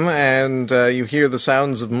them, and you hear the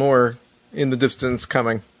sounds of more in the distance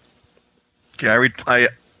coming. Okay,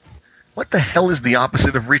 what the hell is the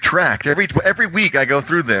opposite of retract? Every week I go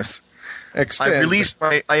through this. Extend.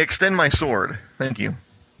 I extend my sword. Thank you.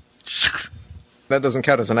 That doesn't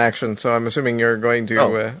count as an action, so I'm assuming you're going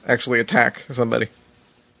to actually attack somebody.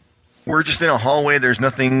 We're just in a hallway. There's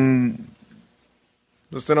nothing.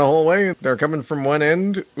 Just in a hallway. They're coming from one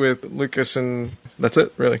end with Lucas, and that's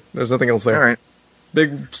it, really. There's nothing else there. All right.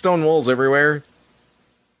 Big stone walls everywhere.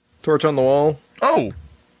 Torch on the wall. Oh!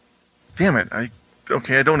 Damn it. I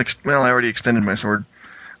already extended my sword.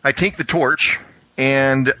 I take the torch,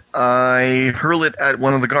 and I hurl it at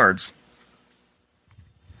one of the guards.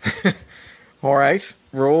 All right.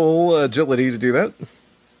 Roll agility to do that.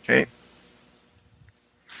 Okay.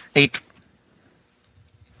 8.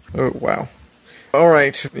 Oh, wow. All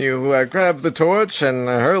right. You grab the torch and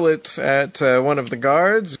hurl it at one of the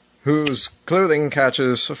guards, whose clothing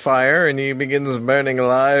catches fire, and he begins burning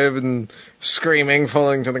alive and screaming,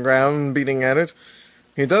 falling to the ground, beating at it.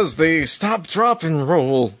 He does the stop, drop, and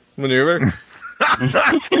roll maneuver.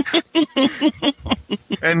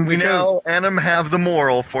 And we now, Annam, have the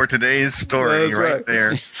moral for today's story right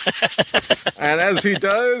there. And as he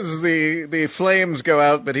does, the flames go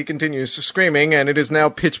out, but he continues screaming, and it is now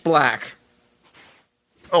pitch black.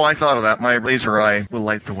 Oh, I thought of that. My laser eye will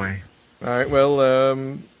light the way. All right, well,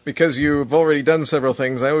 because you've already done several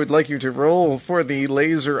things, I would like you to roll for the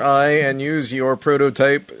laser eye and use your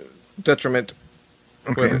prototype detriment.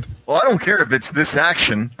 Okay. Well, I don't care if it's this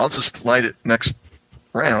action. I'll just light it next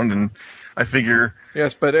round, and I figure...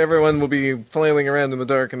 Yes, but everyone will be flailing around in the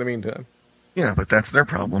dark in the meantime. Yeah, but that's their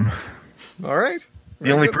problem. All right.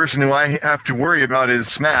 The only person who I have to worry about is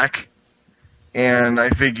Smack, and I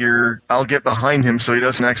figure I'll get behind him so he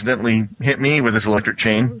doesn't accidentally hit me with his electric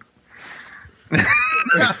chain.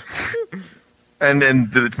 And then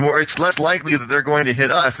it's less likely that they're going to hit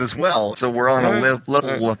us as well, so we're on a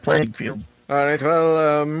level playing field. All right,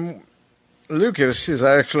 well, Lucas is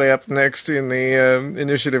actually up next in the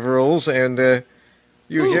initiative rolls, and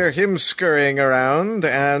you hear him scurrying around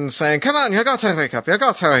and saying, "Come on, you got to wake up, you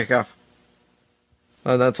got to wake up."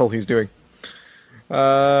 And that's all he's doing.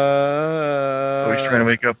 So he's trying to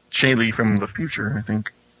wake up Shaylee from the future, I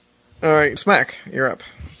think. All right, Smack, you're up.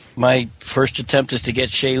 My first attempt is to get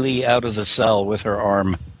Shaylee out of the cell with her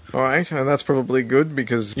arm. All right, and that's probably good,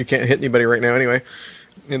 because you can't hit anybody right now anyway,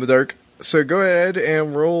 in the dark. So go ahead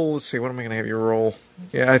and roll. Let's see, what am I going to have you roll?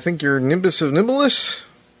 Yeah, I think you're Nimbus of Nimbleness.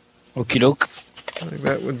 Okie doke. I think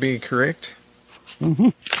that would be correct. Mm-hmm.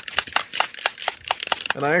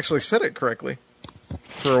 And I actually said it correctly.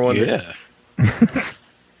 For one. Yeah.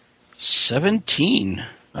 17.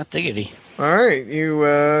 Not diggity. All right, you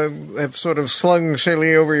have sort of slung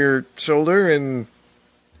Shaylee over your shoulder and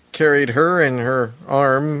carried her and her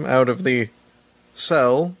arm out of the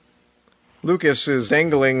cell. Lucas is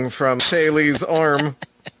dangling from Shaylee's arm,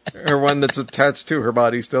 or one that's attached to her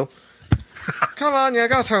body still. Come on, you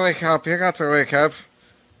got to wake up, you got to wake up.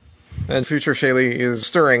 And future Shaylee is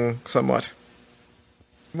stirring somewhat.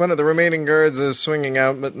 One of the remaining guards is swinging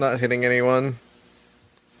out, but not hitting anyone.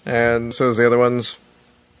 And so is the other ones.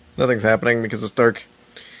 Nothing's happening because it's dark.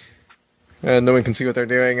 And no one can see what they're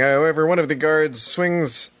doing. However, one of the guards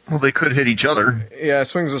swings... Well, they could hit each other. Yeah,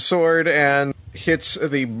 swings a sword and hits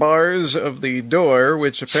the bars of the door,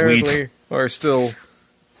 which apparently are still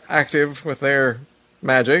active with their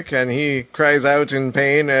magic, and he cries out in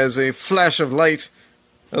pain as a flash of light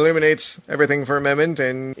illuminates everything for a moment,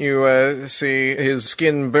 and you see his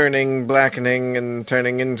skin burning, blackening, and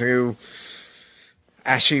turning into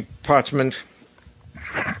ashy parchment.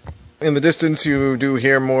 In the distance, you do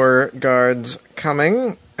hear more guards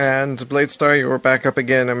coming, and Bladestar, you're back up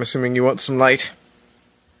again. I'm assuming you want some light.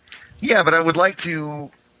 Yeah, but I would like to...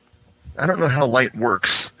 I don't know how light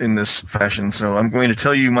works in this fashion, so I'm going to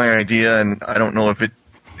tell you my idea, and I don't know if it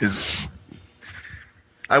is...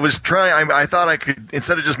 I thought I could,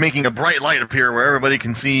 instead of just making a bright light appear where everybody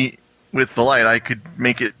can see with the light, I could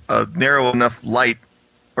make it a narrow enough light,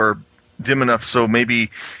 or dim enough so maybe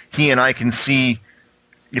he and I can see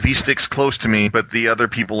if he sticks close to me, but the other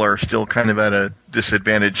people are still kind of at a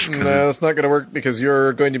disadvantage. No, it's not going to work because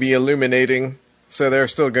you're going to be illuminating. So they're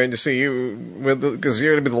still going to see you, because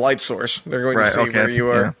you're going to be the light source. They're going to see where you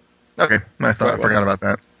are. Yeah. Okay, I forgot about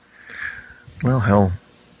that. Well, hell.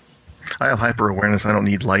 I have hyper-awareness. I don't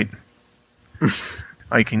need light.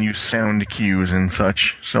 I can use sound cues and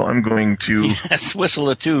such, so I'm going to... Yes, whistle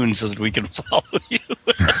a tune so that we can follow you.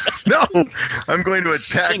 No! I'm going to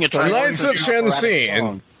attack... Sing a the Knights of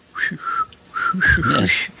Shenseen.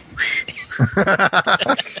 Yes.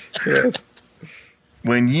 Yes.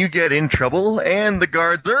 When you get in trouble and the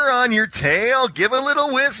guards are on your tail, give a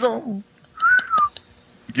little whistle.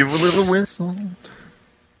 Give a little whistle.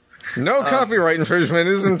 No copyright infringement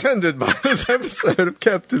is intended by this episode of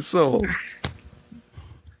Captive Souls.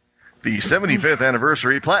 The 75th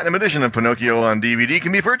anniversary Platinum Edition of Pinocchio on DVD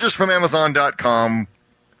can be purchased from Amazon.com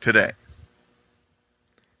today.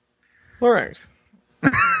 All right.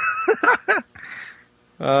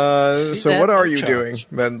 So what are you doing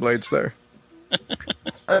then, Bladestar?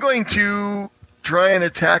 I'm going to try and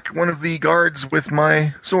attack one of the guards with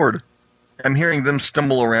my sword. I'm hearing them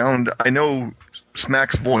stumble around. I know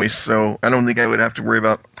Smack's voice, so I don't think I would have to worry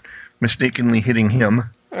about mistakenly hitting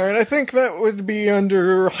him. Alright, I think that would be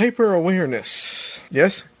under hyper-awareness.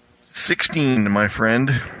 Yes? 16, my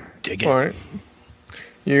friend. Dig it. Alright.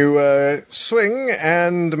 You swing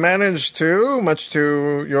and manage to, much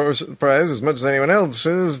to your surprise, as much as anyone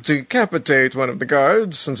else's, decapitate one of the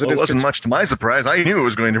guards, since It wasn't much to my surprise. I knew it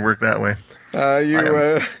was going to work that way.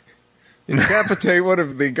 You decapitate one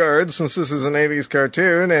of the guards, since this is an 80s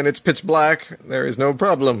cartoon and it's pitch black. There is no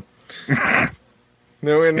problem.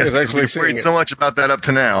 No one is actually seeing worried it. so much about that up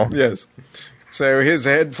to now. Yes. So his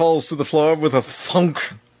head falls to the floor with a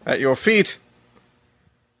thunk at your feet.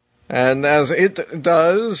 And as it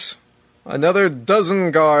does, another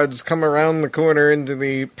dozen guards come around the corner into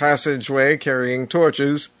the passageway carrying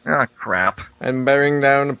torches. Ah, crap. And bearing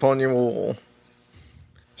down upon you all.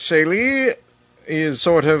 Shaylee is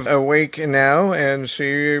sort of awake now, and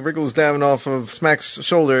she wriggles down off of Smack's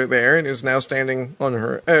shoulder there, and is now standing on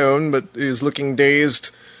her own, but is looking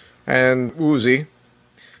dazed and woozy.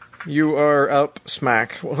 You are up,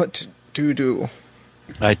 Smack. What do you do?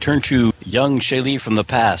 I turn to young Shaylee from the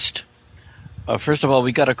past. First of all,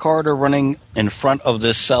 we got a corridor running in front of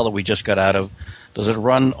this cell that we just got out of. Does it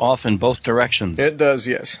run off in both directions? It does,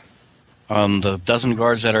 yes. The dozen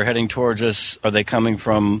guards that are heading towards us, are they coming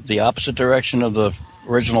from the opposite direction of the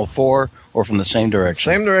original 4 or from the same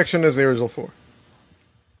direction? Same direction as the original 4.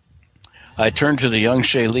 I turn to the young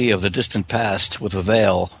Shaylee of the distant past with a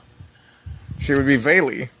veil. She would be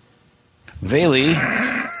Vaylee. Vaylee?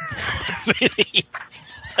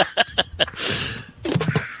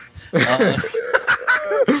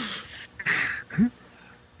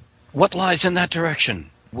 What lies in that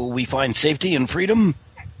direction? Will we find safety and freedom?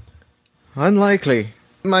 Unlikely.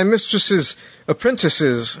 My mistress's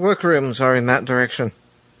apprentices' workrooms are in that direction.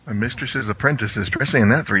 My mistress's apprentices. Try saying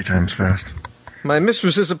that 3 times fast. My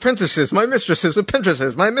mistress's apprentices. My mistress's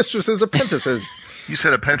apprentices. My mistress's apprentices. You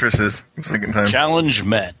said apprentices the second time. Challenge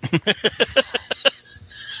met.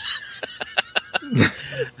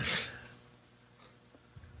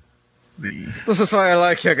 This is why I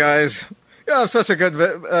like you guys. You have such a good,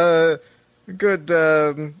 what's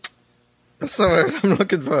the word I'm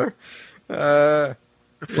looking for? The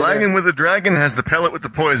flagon with the dragon has the pellet with the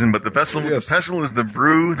poison, but the vessel with the pestle is the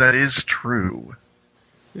brew that is true.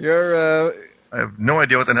 Your, I have no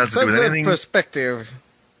idea what that has to do with anything. Perspective.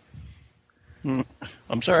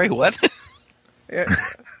 I'm sorry, what? Yeah.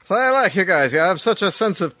 So I like you guys. You have such a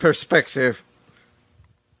sense of perspective.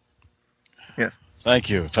 Yes. Thank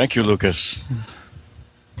you, Lucas.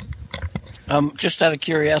 Just out of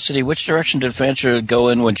curiosity, which direction did Fancher go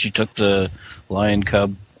in when she took the Lion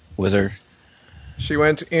Cub with her? She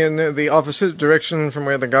went in the opposite direction from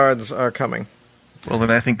where the guards are coming. Well,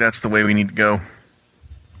 then I think that's the way we need to go.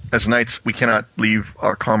 As knights, we cannot leave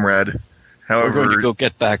our comrade. However, we're going to go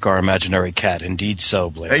get back our imaginary cat. Indeed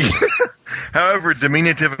so, Blaze. However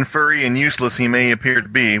diminutive and furry and useless he may appear to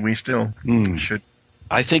be, we still should.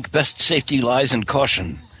 I think best safety lies in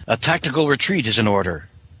caution. A tactical retreat is in order.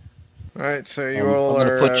 All right, so you I'm all going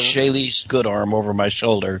are... to put Shaylee's good arm over my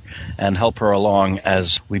shoulder and help her along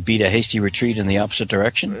as we beat a hasty retreat in the opposite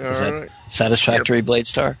direction. Is that satisfactory,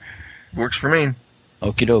 Bladestar? Works for me.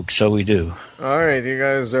 Okie doke, so we do. Alright, you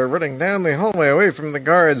guys are running down the hallway away from the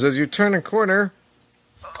guards. As you turn a corner...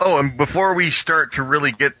 Oh, and before we start to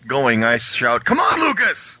really get going, I shout, "Come on,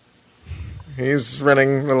 Lucas!" He's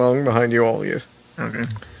running along behind you all, yes. Okay.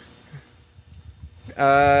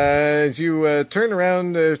 As you turn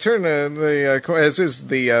around, as is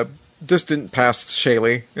the distant past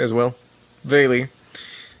Shaylee as well, Vaylee.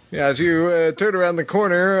 As you turn around the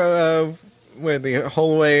corner where the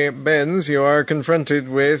hallway bends, you are confronted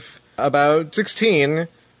with about 16.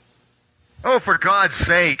 Oh, for God's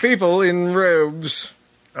sake! People in robes.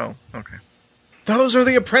 Oh, okay. Those are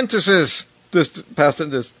the apprentices! Just past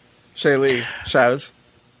it, just Shaylee shouts.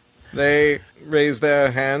 They raise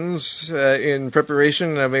their hands in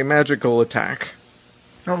preparation of a magical attack.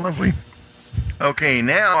 Oh, lovely. Okay,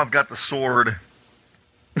 now I've got the sword.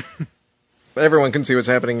 Everyone can see what's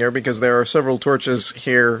happening here because there are several torches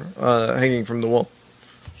here hanging from the wall.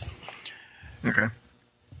 Okay.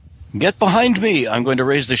 Get behind me! I'm going to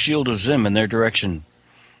raise the shield of Zim in their direction.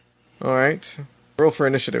 Alright. Roll for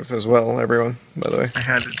initiative as well, everyone, by the way. I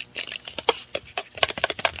had it.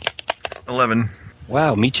 11.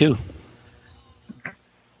 Wow, me too.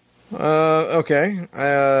 Okay.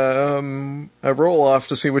 I roll off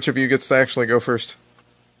to see which of you gets to actually go first.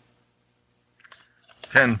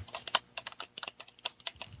 10.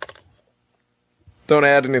 Don't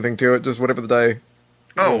add anything to it, just whatever the die.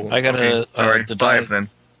 Oh, I got okay. Sorry, the 5 die. then.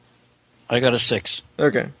 I got a 6.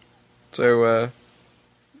 Okay. So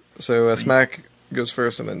Smack goes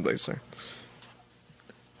first and then Bladestar.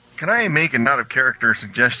 Can I make an out-of-character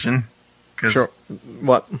suggestion? Sure.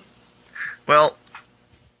 What? Well,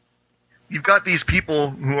 you've got these people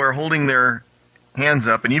who are holding their hands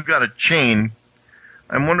up, and you've got a chain.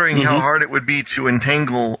 I'm wondering how hard it would be to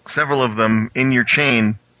entangle several of them in your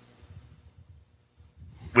chain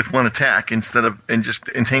with one attack instead of just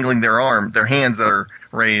entangling their hands that are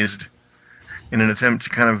raised in an attempt to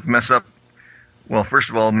kind of mess up. Well, first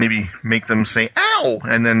of all, maybe make them say "ow,"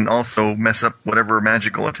 and then also mess up whatever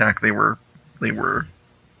magical attack they were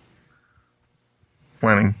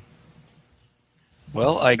planning.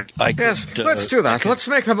 Well, I yes, could, let's do that. Let's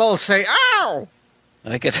make them all say "ow."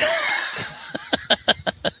 I could.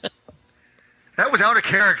 That was out of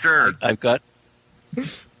character. I've got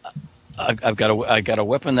a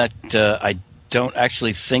weapon that I don't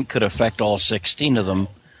actually think could affect all 16 of them,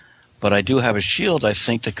 but I do have a shield I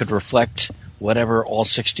think that could reflect whatever all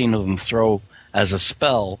 16 of them throw as a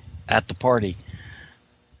spell at the party.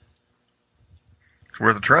 It's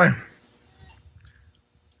worth a try.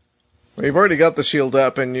 Well, you've already got the shield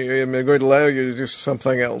up, and I'm going to allow you to do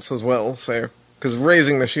something else as well. So, because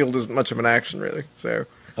raising the shield isn't much of an action, really. So,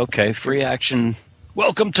 okay, free action.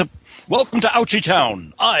 Welcome to Ouchie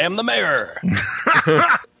Town. I am the mayor.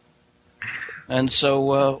 And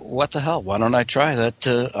so, what the hell? Why don't I try that?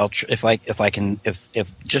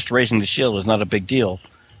 If just raising the shield is not a big deal,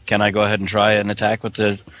 can I go ahead and try an attack with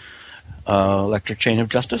the electric chain of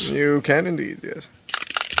justice? You can indeed, yes.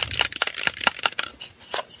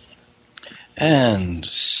 And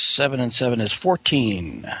 7 and 7 is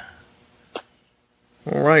 14.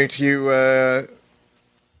 All right, you. What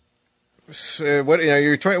are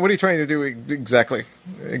you trying to do exactly?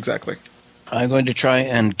 Exactly. I'm going to try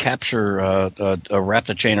and capture, wrap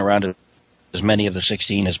the chain around as many of the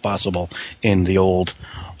 16 as possible in the old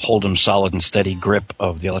hold 'em solid and steady grip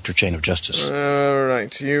of the electric chain of justice. All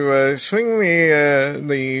right, you swing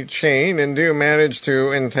the chain and do manage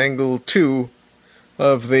to entangle 2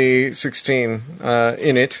 of the 16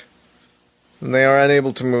 in it. And they are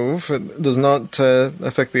unable to move. It does not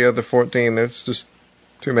affect the other 14. There's just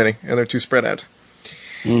too many, and they're too spread out.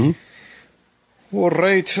 Mm-hmm. All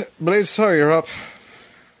right, Bladestar, you're up.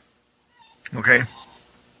 Okay.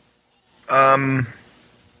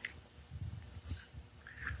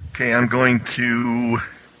 Okay, I'm going to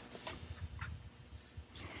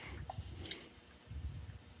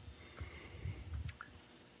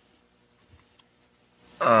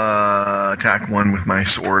attack one with my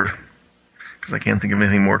sword because I can't think of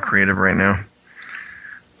anything more creative right now.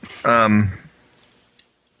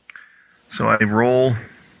 So I roll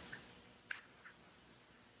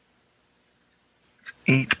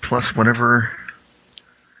 8 plus whatever.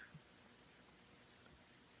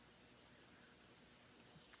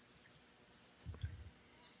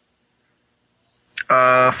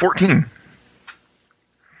 14.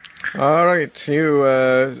 All right,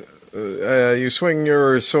 you swing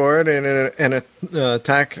your sword and an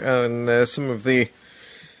attack on some of the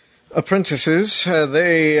apprentices.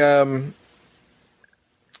 They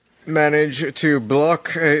manage to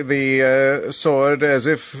block the sword as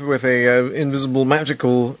if with a invisible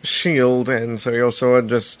magical shield, and so your sword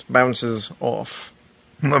just bounces off.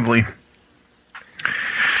 Lovely.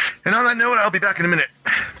 And on that note, I'll be back in a minute.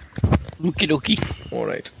 Okie dokie. All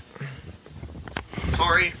right.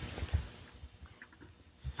 Sorry.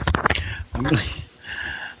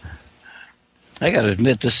 I gotta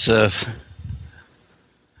admit, this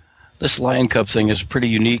Lion Cub thing is pretty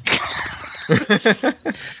unique.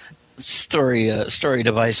 story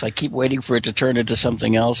device. I keep waiting for it to turn into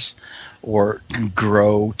something else, or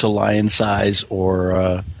grow to lion size,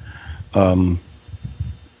 or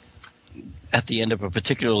at the end of a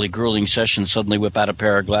particularly grueling session, suddenly whip out a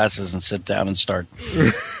pair of glasses and sit down and start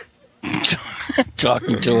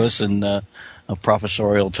talking to us in a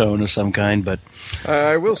professorial tone of some kind. But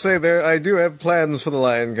I will say I do have plans for the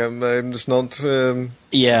Lion Cub. I'm just not.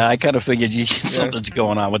 Yeah, I kind of figured something's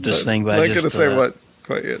going on with this thing, but I'm not going to say what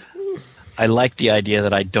quite yet. I like the idea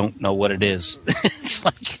that I don't know what it is. It's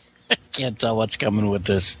like I can't tell what's coming with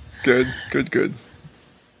this. Good.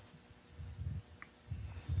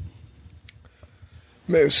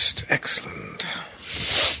 Most excellent.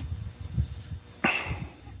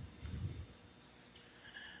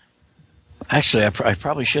 Actually, I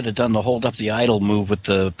probably should have done the hold up the idol move with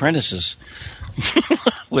the apprentices.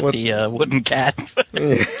 with the wooden cat.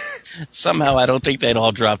 Yeah. Somehow I don't think they'd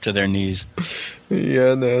all drop to their knees.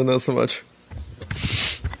 Yeah, no, not so much.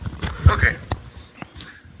 Okay.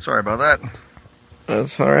 Sorry about that.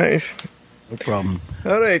 That's all right. No problem.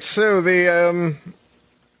 All right, so the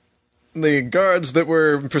guards that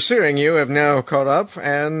were pursuing you have now caught up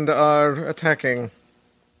and are attacking.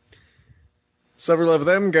 Several of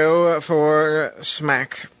them go for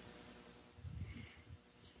Smack,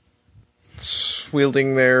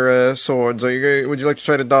 wielding their swords. Would you like to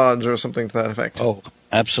try to dodge or something to that effect? Oh,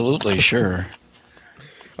 absolutely, sure.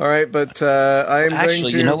 All right, but I'm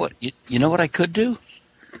actually, going to... you know what I could do?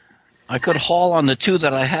 I could haul on the two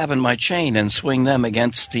that I have in my chain and swing them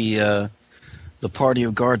against the party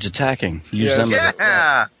of guards attacking. Use them as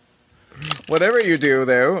a... Whatever you do,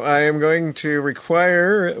 though, I am going to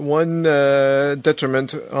require one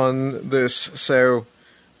detriment on this, so...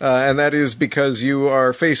 and that is because you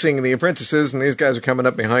are facing the apprentices, and these guys are coming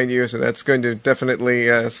up behind you, so that's going to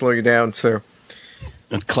definitely slow you down, so...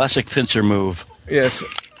 A classic pincer move. Yes.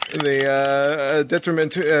 The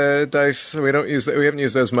detriment dice, we haven't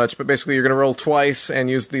used those much, but basically you're going to roll twice and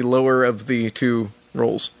use the lower of the two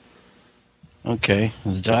rolls. Okay.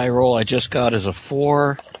 The die roll I just got is a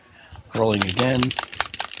 4. Rolling again.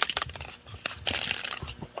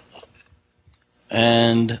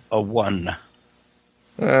 And a 1.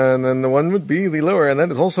 And then the 1 would be the lower, and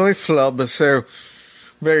that is also a flub, so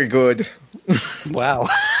very good. Wow.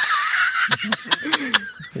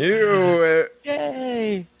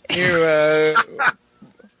 Yay! You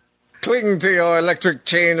cling to your electric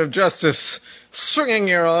chain of justice, swinging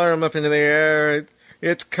your arm up into the air.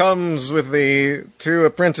 It comes with the two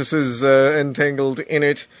apprentices entangled in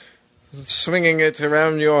it, swinging it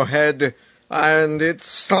around your head, and it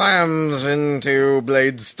slams into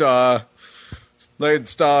Bladestar.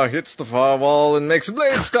 Bladestar hits the far wall and makes a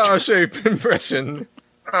Bladestar shape impression.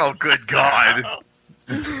 Oh, good God.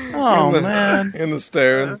 Man. In the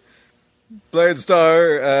stone.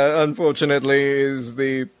 Bladestar, unfortunately, is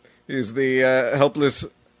the helpless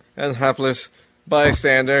and hapless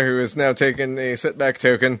bystander who has now taken a setback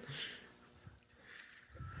token.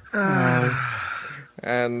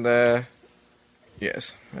 And,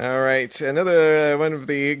 yes. Alright, another one of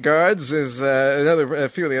the guards is, a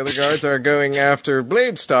few of the other guards are going after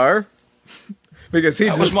Bladestar. Because he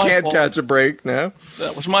just can't catch a break now.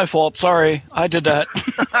 That was my fault. Sorry. I did that.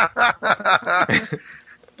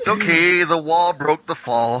 It's okay. The wall broke the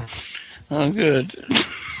fall. Oh, good.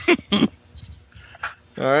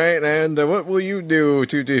 Alright, and what will you do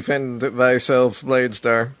to defend thyself,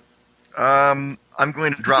 Bladestar? I'm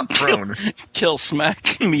going to drop prone. Kill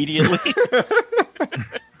Smack immediately.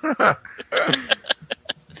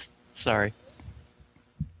 Sorry.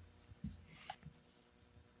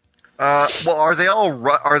 Well, are they all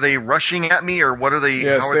are they rushing at me, or what are they?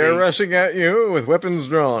 Yes, they're rushing at you with weapons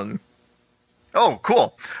drawn. Oh,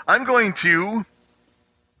 cool. I'm going to,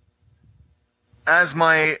 as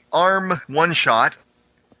my arm one-shot,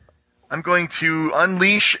 I'm going to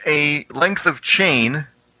unleash a length of chain.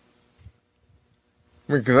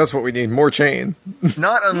 Because that's what we need, more chain.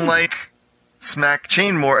 Not unlike Smack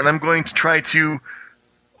Chainmore, and I'm going to try to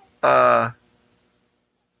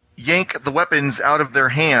yank the weapons out of their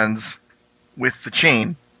hands with the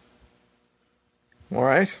chain. All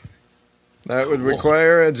right. That would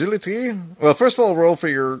require agility. Well, first of all, roll for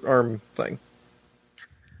your arm thing.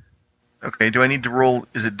 Okay, do I need to roll?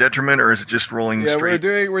 Is it detriment or is it just rolling straight?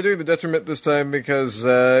 Yeah, we're doing the detriment this time because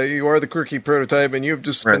you are the quirky prototype and you've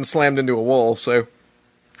just been slammed into a wall. So.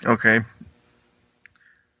 Okay.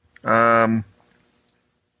 Wow,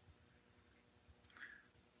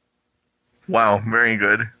 very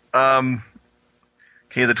good.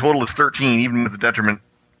 Okay, the total is 13, even with the detriment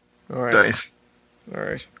dice. All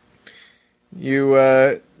right.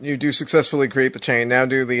 You do successfully create the chain. Now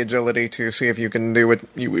do the agility to see if you can do what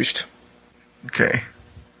you wished. Okay.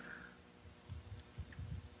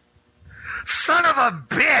 Son of a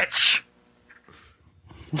bitch!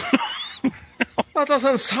 That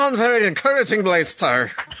doesn't sound very encouraging,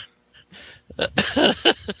 Bladestar.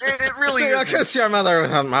 It really is. I'll kiss your mother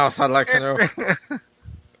with a mouth, I'd like to know.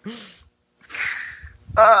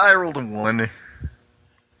 I rolled a 1.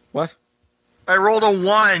 What? I rolled a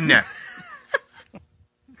 1!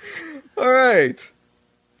 Alright.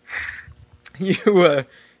 You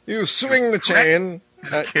swing the chain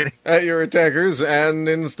at your attackers, and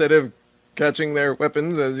instead of catching their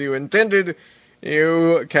weapons as you intended,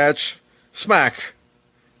 you catch Smack,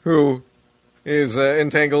 who is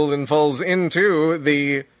entangled and falls into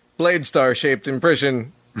the Bladestar-shaped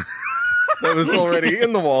impression that was already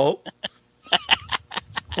in the wall.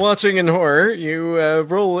 Watching in horror, you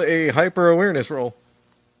roll a hyper-awareness roll.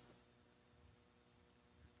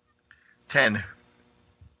 10.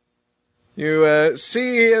 You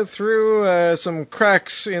see through some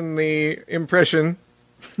cracks in the impression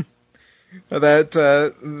that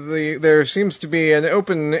there seems to be an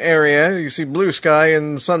open area. You see blue sky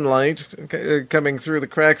and sunlight coming through the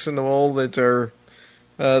cracks in the wall that are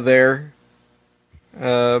there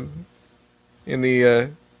in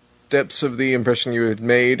the depths of the impression you had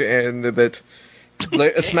made, and that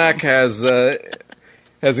Smack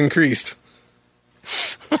has increased.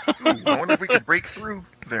 I wonder if we could break through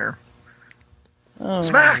there. Oh,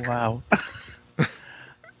 Smack! Wow.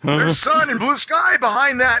 There's sun and blue sky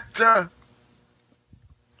behind that.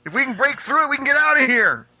 If we can break through it, we can get out of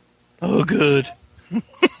here. Oh, good. All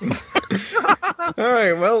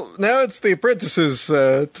right, well, now it's the apprentices'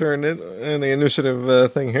 turn in the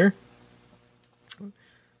initiative thing here.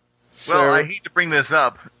 So, Well, I hate to bring this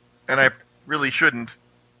up, and I really shouldn't,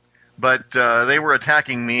 but they were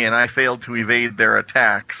attacking me, and I failed to evade their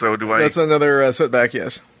attack, so do I... That's another setback,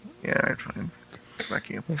 yes. Yeah, fine. Fuck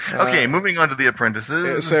you. Okay, moving on to the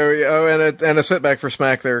apprentices. So, and a setback for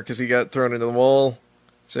Smack there, because he got thrown into the wall.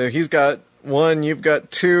 So he's got 1, you've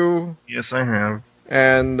got 2. Yes, I have.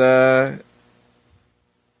 And,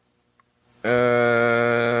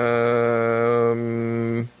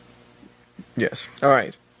 yes. All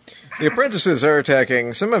right. The apprentices are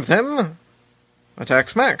attacking. Some of them attack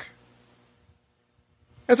Smack.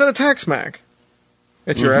 It's an attack Smack.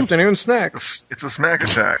 It's your afternoon snack. It's a smack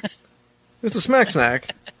attack. It's a smack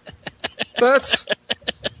snack.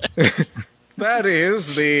 That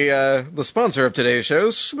is the sponsor of today's show,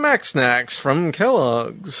 Smack Snacks from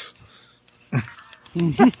Kellogg's.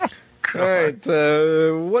 All right,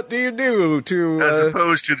 what do you do to... As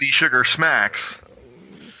opposed to the Sugar Smacks.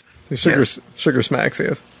 The sugar Smacks,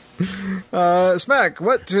 yes. Smack,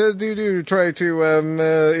 what do you do to try to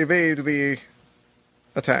evade the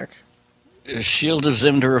attack? Shield of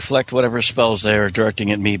Zim to reflect whatever spells they are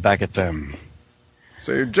directing at me back at them.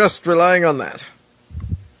 So you're just relying on that.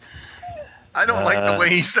 I don't like the way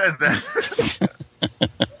he said that.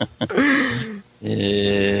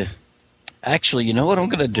 Actually, you know what I'm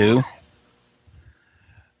going to do?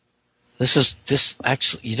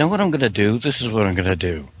 You know what I'm going to do? This is what I'm going to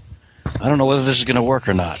do. I don't know whether this is going to work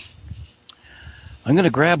or not. I'm going to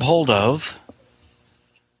grab hold of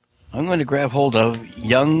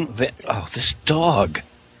young... this dog.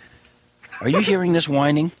 Are you hearing this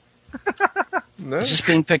whining? No. Is this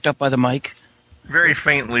being picked up by the mic? Very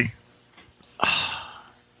faintly.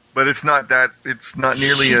 But it's not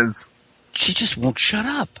nearly as... She just won't shut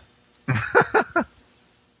up.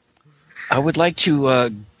 I would like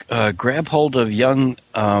to grab hold of young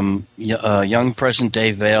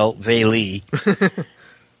present-day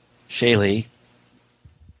Shaylee,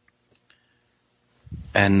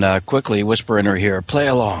 and quickly whisper in her ear, "Play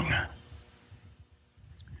along."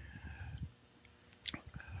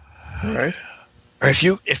 All right. If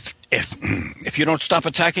you don't stop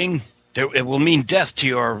attacking, it will mean death to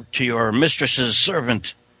your mistress's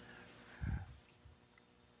servant.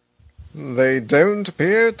 They don't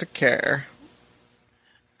appear to care.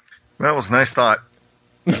 That was a nice thought.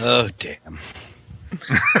 Oh, damn.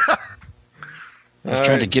 I was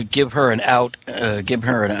trying to give her an out,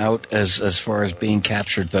 as far as being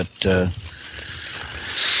captured, but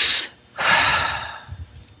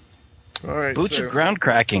All right. boots of ground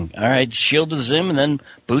cracking. All right, shield of Zim, and then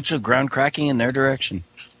boots of ground cracking in their direction.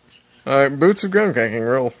 All right, boots of ground cracking.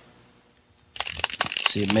 Roll.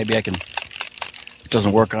 See, maybe I can. It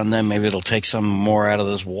doesn't work on them. Maybe it'll take some more out of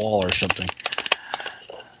this wall or something.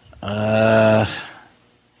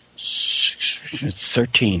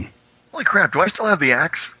 13. Holy crap! Do I still have the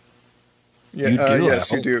axe? Yeah, You do,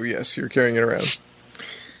 yes, you do. Yes, you're carrying it around.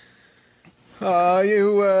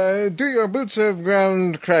 You do your boots of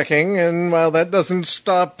ground cracking, and while that doesn't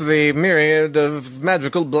stop the myriad of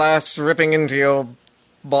magical blasts ripping into your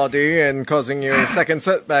body and causing you a second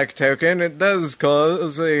setback token, it does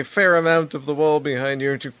cause a fair amount of the wall behind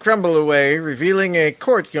you to crumble away, revealing a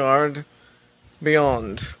courtyard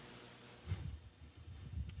beyond.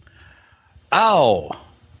 Ow!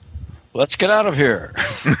 Let's get out of here.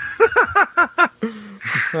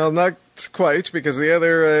 Well, not quite, because the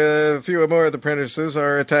other few more of the apprentices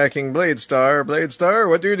are attacking Bladestar. Bladestar,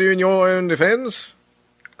 what do you do in your own defense?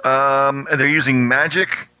 And they're using magic.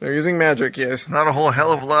 They're using magic, yes. Not a whole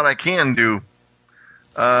hell of a lot I can do.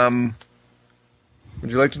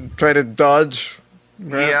 Would you like to try to dodge?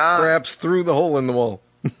 Yeah. Perhaps through the hole in the wall.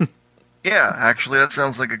 Yeah, actually, that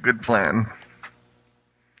sounds like a good plan.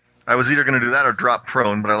 I was either going to do that or drop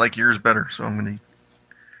prone, but I like yours better, so I'm going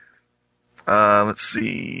to... let's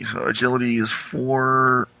see. So agility is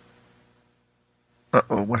 4...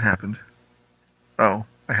 Uh-oh, what happened? Oh,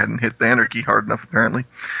 I hadn't hit the enter key hard enough, apparently.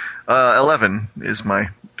 11 is my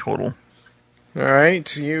total. All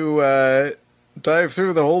right, you dive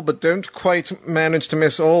through the hole, but don't quite manage to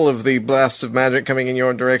miss all of the blasts of magic coming in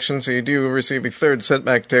your direction, so you do receive a third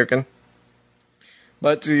setback token.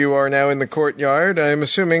 But you are now in the courtyard. I'm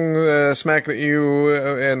assuming, Smack, that you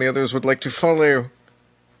and the others would like to follow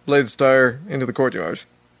Bladestar into the courtyard.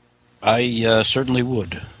 I certainly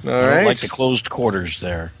would. All I right. don't like the closed quarters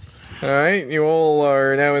there. All right, you all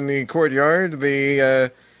are now in the courtyard.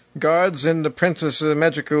 The guards and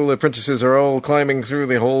magical apprentices are all climbing through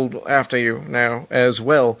the hole after you now as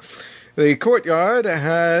well. The courtyard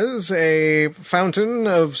has a fountain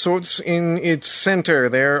of sorts in its center.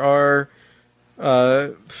 There are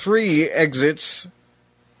 3 exits,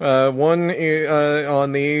 one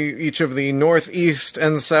on each of the northeast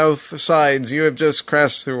and south sides. You have just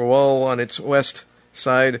crashed through a wall on its west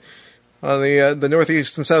side. On the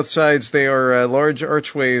northeast and south sides, they are large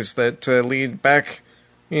archways that lead back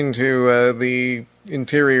into the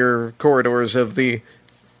interior corridors of the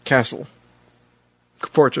castle.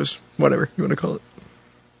 Fortress, whatever you want to call it.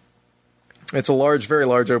 It's a large, very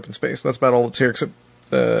large open space. That's about all that's here, except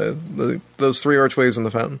those 3 archways and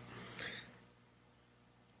the fountain.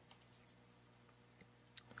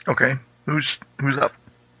 Okay, who's up?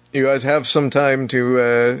 You guys have some time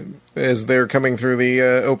to, as they're coming through the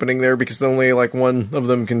opening there, because only like one of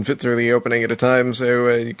them can fit through the opening at a time, so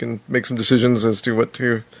you can make some decisions as to what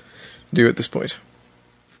to do at this point.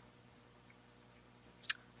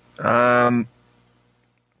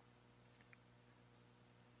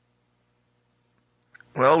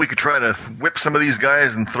 Well, we could try to whip some of these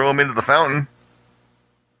guys and throw them into the fountain.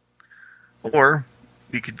 Or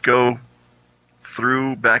we could go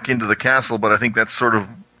through back into the castle, but I think that's sort of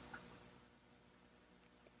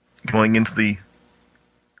going into the...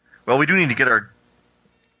 Well, we do need to get our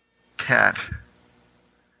cat.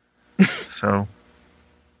 So...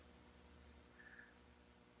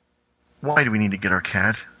 Why do we need to get our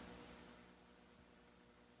cat?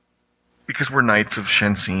 Because we're Knights of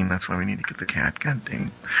Shenseen, that's why we need to get the cat. God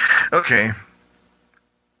dang. Okay.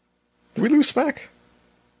 Did we lose Smack?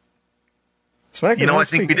 Smack, I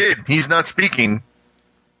think we did. He's not speaking.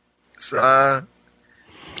 Well,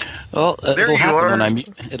 there it'll you happen are.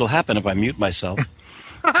 it'll happen if I mute myself.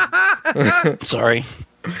 Sorry.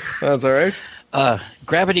 That's all right.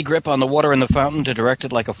 Gravity grip on the water in the fountain to direct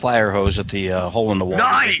it like a fire hose at the hole in the wall.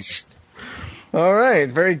 Nice! All right,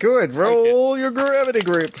 very good. Roll your gravity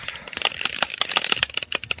grip.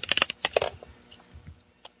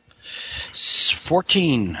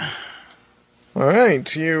 14. All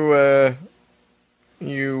right, you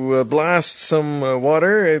blast some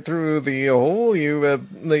water through the hole.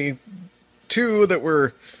 The 2 that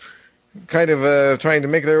were kind of trying to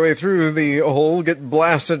make their way through the hole get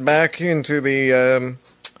blasted back into the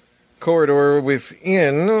corridor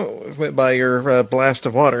within by your blast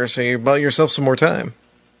of water, so you buy yourself some more time.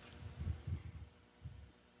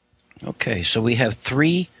 Okay, so we have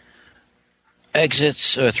 3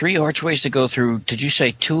 exits, 3 archways to go through. Did you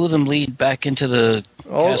say 2 of them lead back into the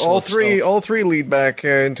castle All itself? three, all three lead back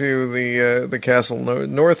into the castle,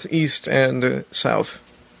 north, east, and south.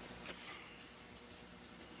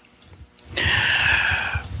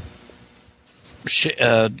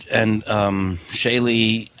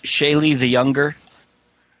 Shaylee the younger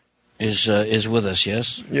is with us.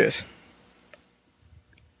 Yes. Yes.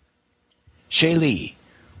 Shaylee,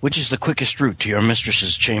 which is the quickest route to your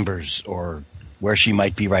mistress's chambers, or where she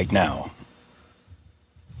might be right now?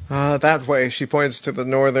 That way. She points to the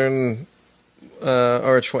northern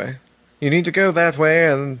archway. You need to go that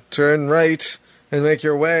way and turn right and make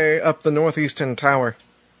your way up the northeastern tower.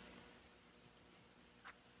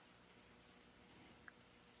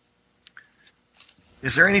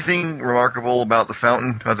 Is there anything remarkable about the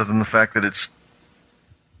fountain other than the fact that it's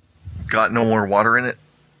got no more water in it?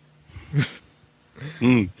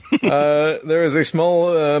 There is a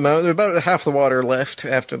small amount, about half the water left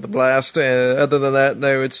after the blast. Other than that,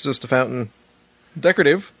 no, it's just a fountain.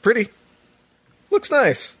 Decorative, pretty. Looks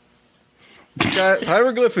nice. Got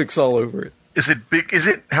hieroglyphics all over it. Is it big?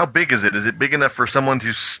 How big is it? Is it big enough for someone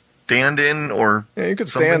to stand in, or Yeah, you could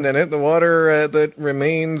something? stand in it. The water that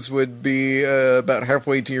remains would be about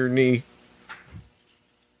halfway to your knee.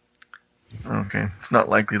 Okay, it's not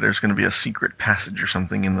likely there's going to be a secret passage or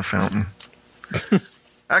something in the fountain.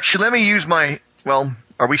 Actually, let me use my... Well,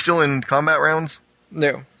 are we still in combat rounds?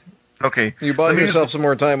 No. Okay. You bought Let me yourself use- some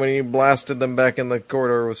more time when you blasted them back in the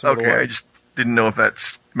corridor with some of the Okay, water. I just didn't know if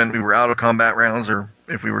that meant we were out of combat rounds or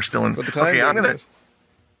if we were still in... For the time okay, being, it is.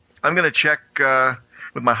 I'm gonna check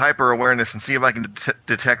with my hyper awareness and see if I can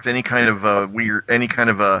detect any kind of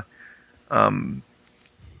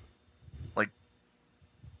like.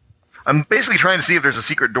 I'm basically trying to see if there's a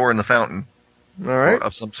secret door in the fountain. All right. Or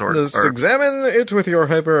of some sort. Just Or- examine it with your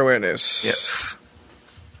hyper-awareness. Yes.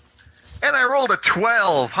 And I rolled a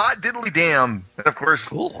 12. Hot diddly damn. And of course.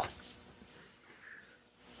 Cool.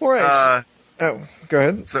 All right. Oh, go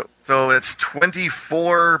ahead. So it's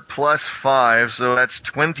 24 plus 5, so that's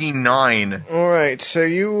 29. All right, so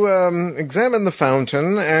you examine the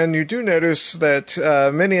fountain, and you do notice that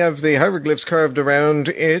many of the hieroglyphs carved around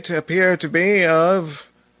it appear to be of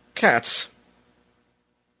cats.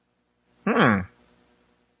 Now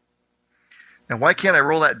why can't I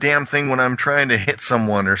roll that damn thing when I'm trying to hit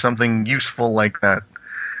someone or something useful like that?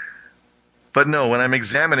 But no, when I'm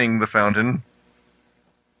examining the fountain...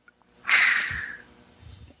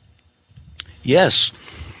 Yes.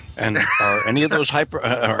 And are any of those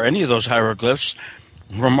hieroglyphs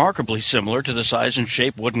remarkably similar to the size and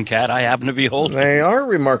shape wooden cat I happen to be holding? They are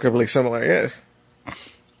remarkably similar, yes.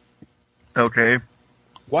 Okay.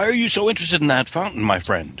 Why are you so interested in that fountain, my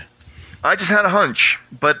friend? I just had a hunch,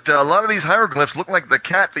 but a lot of these hieroglyphs look like the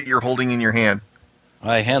cat that you're holding in your hand.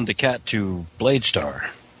 I hand the cat to Bladestar.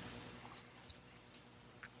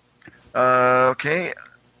 Okay.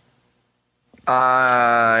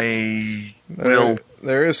 I will...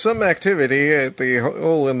 There is some activity at the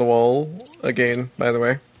hole in the wall, again, by the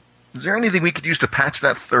way. Is there anything we could use to patch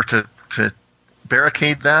that, or to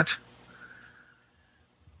barricade that?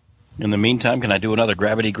 In the meantime, can I do another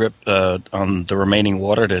gravity grip on the remaining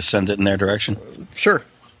water to send it in their direction? Sure.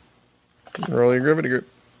 Roll your gravity grip.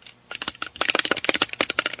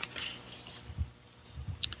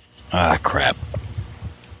 Ah, crap.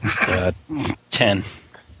 10.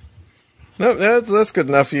 No, that's good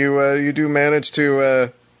enough. You do manage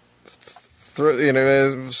to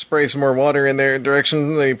spray some more water in their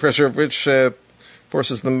direction. The pressure of which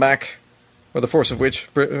forces them back, or the force of which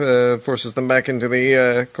forces them back into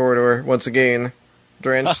the corridor once again,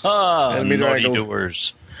 drenched and Naughty bedraggled.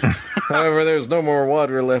 doers. However, there's no more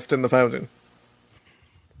water left in the fountain.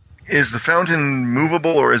 Is the fountain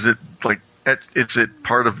movable, or is it is it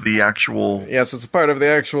part of the actual... Yes, it's part of the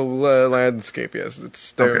actual landscape, yes. It's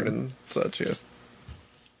stone and such, yes.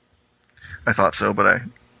 I thought so, but I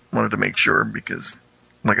wanted to make sure because,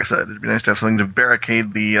 like I said, it'd be nice to have something to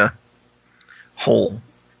barricade the hole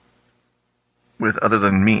with other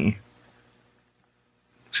than me,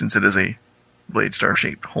 since it is a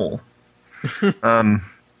Bladestar-shaped hole. I'm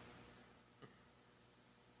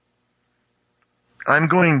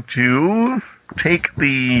going to take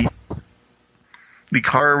the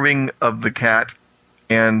carving of the cat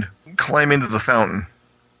and climb into the fountain.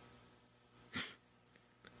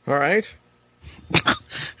 All right.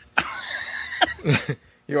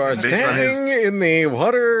 You are standing in the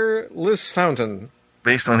waterless fountain.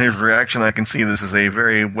 Based on his reaction, I can see this is a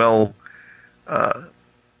very well...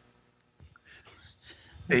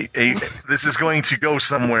 this is going to go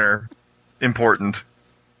somewhere important.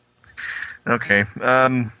 Okay.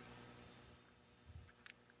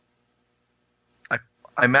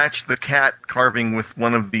 I matched the cat carving with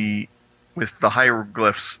the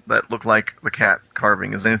hieroglyphs that look like the cat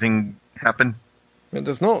carving. Has anything happened? It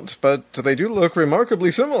does not, but they do look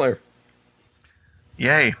remarkably similar.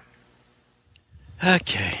 Yay.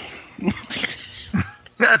 Okay.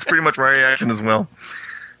 That's pretty much my reaction as well.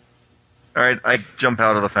 Alright, I jump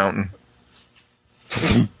out of the fountain.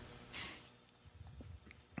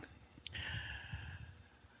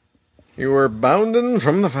 You were bounden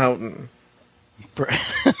from the fountain.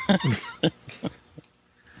 I'm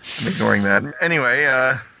ignoring that.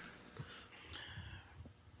 Anyway,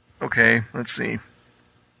 okay, let's see.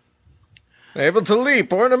 Able to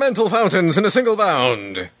leap ornamental fountains in a single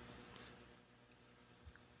bound.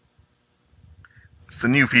 It's the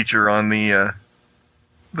new feature on the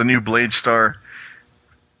new Bladestar.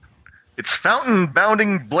 It's fountain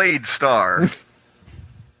bounding Bladestar.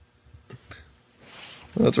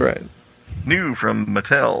 That's right. New from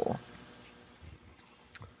Mattel.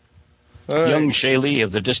 Young Shaylee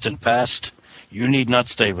of the distant past, you need not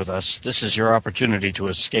stay with us. This is your opportunity to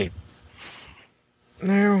escape.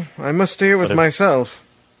 No, I must stay with myself.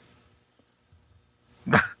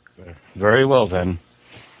 Very well, then.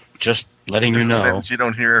 Just letting you know. A sentence you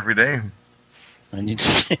don't hear every day. I need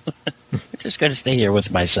to I'm just going to stay here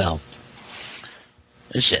with myself.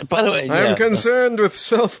 By the way, I'm concerned with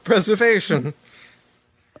self-preservation.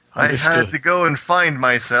 I had to go and find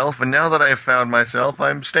myself, and now that I've found myself,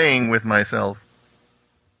 I'm staying with myself.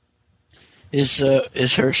 Is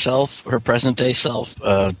her present-day self,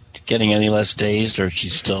 getting any less dazed, or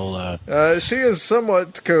she's still... She is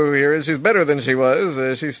somewhat coherent. She's better than she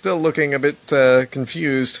was. She's still looking a bit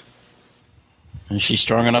confused. Is she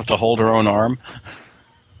strong enough to hold her own arm?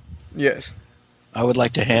 Yes. I would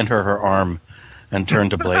like to hand her her arm and turn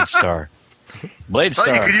to Bladestar. Bladestar!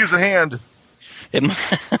 Thought you could use a hand.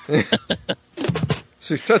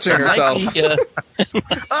 She's touching herself.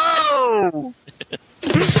 Oh!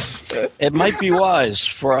 It might be wise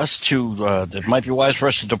for us to.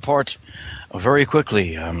 Depart very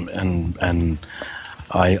quickly. And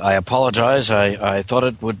I apologize. I thought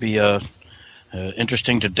it would be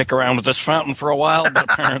interesting to dick around with this fountain for a while, but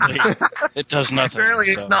apparently it does nothing. Apparently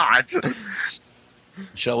it's not.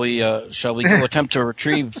 Shall we go attempt to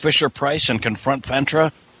retrieve Fischer Price and confront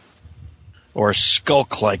Fantra? Or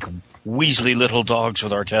skulk like weaselly little dogs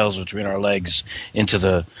with our tails between our legs into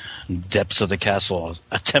the depths of the castle,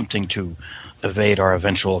 attempting to evade our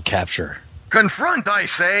eventual capture? Confront, I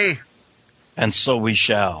say! And so we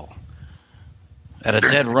shall. At a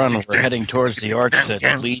dead run, we're heading towards the arch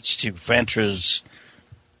that leads to Fantra's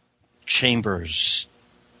chambers.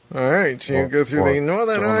 All right, you go through the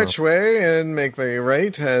northern archway and make the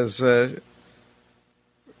right as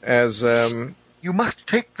you must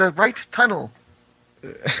take the right tunnel.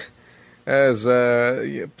 As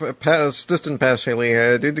distant past Shaylee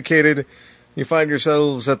had indicated, you find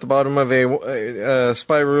yourselves at the bottom of a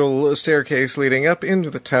spiral staircase leading up into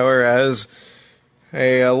the tower as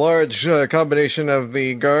a large combination of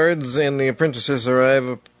the guards and the apprentices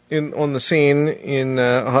arrive on the scene in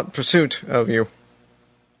hot pursuit of you.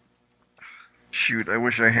 Shoot, I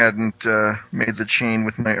wish I hadn't made the chain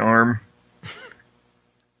with my arm.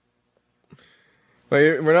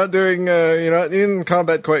 Well, we're not doing, you're not in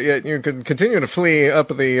combat quite yet. You can continue to flee up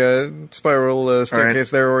the spiral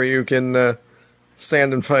staircase there, or you can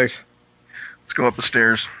stand and fight. Let's go up the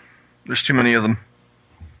stairs. There's too many of them.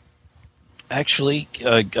 Actually,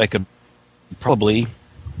 I could probably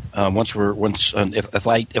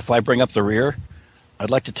if I bring up the rear, I'd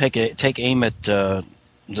like to take aim at the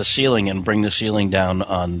ceiling and bring the ceiling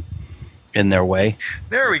down in their way.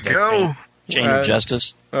 There we go. Chain of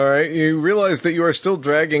justice. All right, you realize that you are still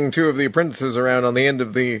dragging two of the apprentices around on the end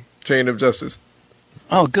of the chain of justice.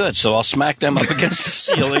 Oh, good. So I'll smack them up against the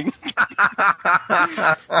ceiling.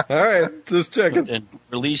 All right, just checking. And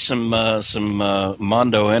release some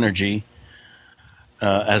Mondo energy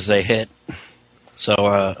as they hit. So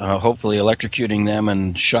hopefully electrocuting them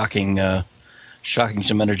and shocking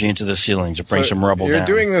some energy into the ceiling to bring some rubble down. You're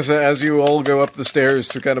doing this as you all go up the stairs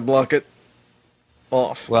to kind of block it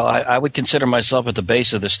off. Well, I would consider myself at the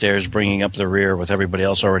base of the stairs, bringing up the rear with everybody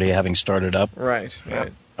else already having started up. Right.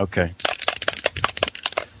 Okay.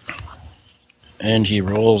 Angie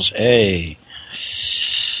rolls a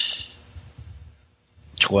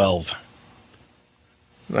 12.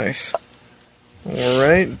 Nice. All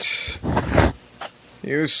right.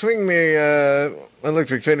 You swing the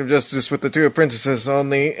electric chain of justice with the two apprentices on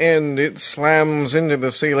the end. It slams into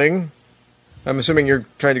the ceiling. I'm assuming you're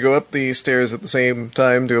trying to go up the stairs at the same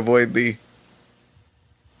time to avoid the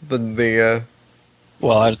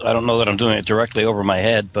Well, I don't know that I'm doing it directly over my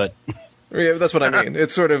head, but Yeah, that's what I mean.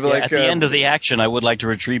 It's sort of like at the end of the action, I would like to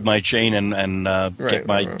retrieve my chain and get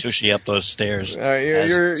my tushy up those stairs.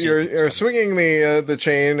 You're swinging the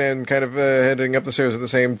chain and kind of heading up the stairs at the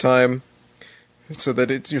same time, so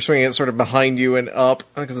that you're swinging it sort of behind you and up,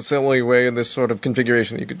 because it's the only way in this sort of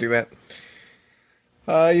configuration that you could do that.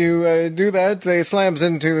 You do that, it slams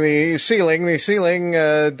into the ceiling. The ceiling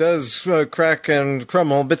does crack and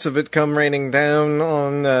crumble. Bits of it come raining down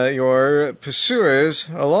on your pursuers,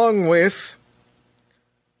 along with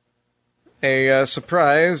a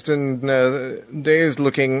surprised and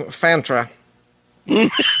dazed-looking Fantra.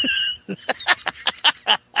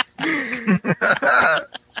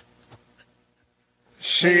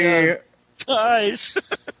 She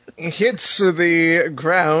hits the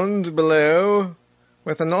ground below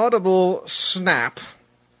with an audible snap.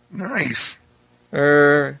 Nice.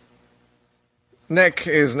 Her neck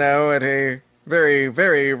is now at a very,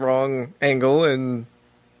 very wrong angle, and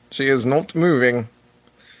she is not moving.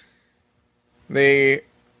 The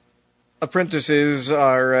apprentices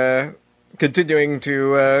are continuing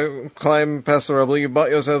to climb past the rubble. You bought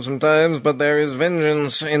yourself some time, but there is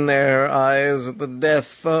vengeance in their eyes at the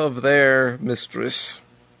death of their mistress.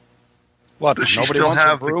 What, does she nobody still wants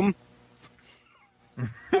have a broom?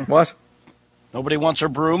 What? Nobody wants her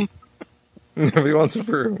broom? Nobody wants a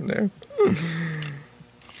broom, no.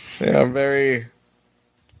 Yeah, I'm very,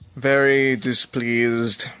 very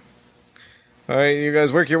displeased. Alright, you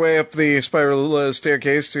guys work your way up the spiral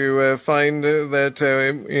staircase to find that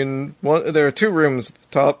there are 2 rooms at the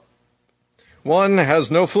top. One has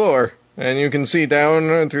no floor, and you can see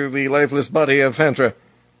down to the lifeless body of Fantra.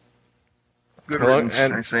 Good riddance,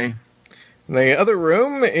 I say. The other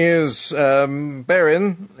room is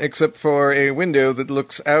barren, except for a window that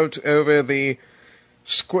looks out over the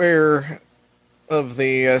square of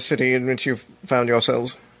the city in which you've found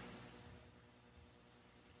yourselves.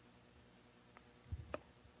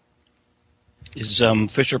 Is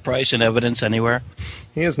Fischer Price in evidence anywhere?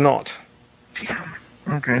 He is not. Damn.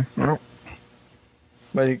 Okay, well.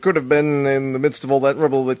 But he could have been in the midst of all that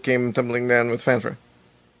rubble that came tumbling down with Fantra.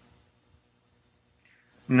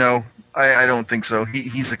 No, I don't think so.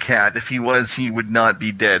 He's a cat. If he was, he would not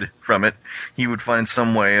be dead from it. He would find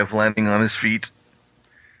some way of landing on his feet.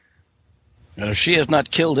 And if she has not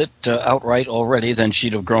killed it outright already, then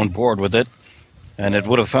she'd have grown bored with it, and it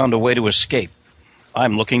would have found a way to escape.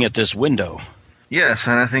 I'm looking at this window. Yes,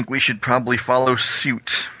 and I think we should probably follow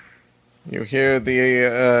suit. You hear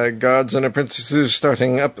the guards and apprentices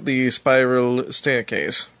starting up the spiral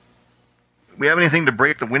staircase. We have anything to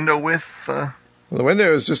break the window with? Well, the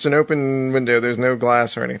window is just an open window. There's no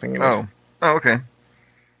glass or anything in it. Oh, okay.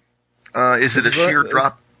 Is it a sheer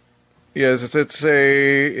drop? Yes, it's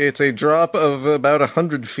a drop of about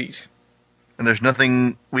 100 feet. And there's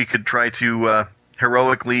nothing we could try to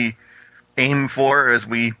heroically aim for as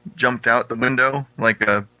we jumped out the window?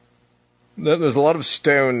 There's a lot of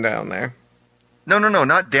stone down there. No,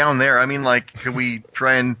 not down there. I mean, could we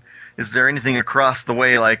try and... Is there anything across the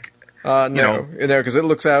way, No, because it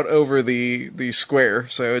looks out over the square,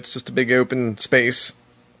 so it's just a big open space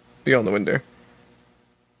beyond the window.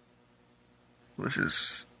 This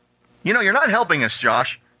is... you're not helping us,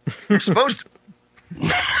 Josh. You're supposed to...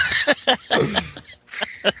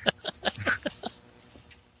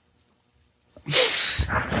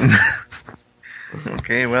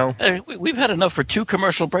 Okay, well... We've had enough for 2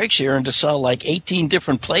 commercial breaks here and to sell 18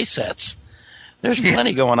 different play sets. There's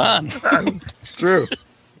plenty going on. It's true.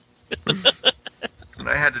 And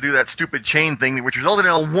I had to do that stupid chain thing, which resulted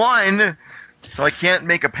in a 1, so I can't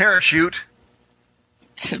make a parachute.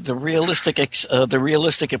 The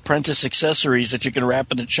realistic apprentice accessories that you can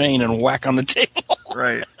wrap in a chain and whack on the table.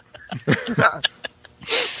 Right.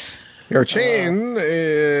 Your chain,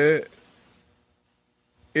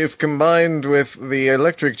 if combined with the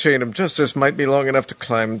electric chain of justice, might be long enough to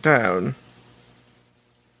climb down.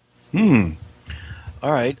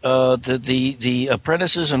 All right. The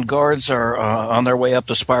apprentices and guards are on their way up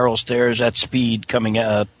the spiral stairs at speed, coming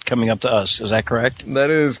up to us. Is that correct?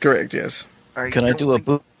 That is correct. Yes. Can I do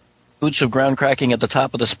a boots of ground cracking at the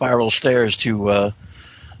top of the spiral stairs to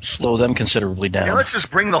slow them considerably down? Yeah, let's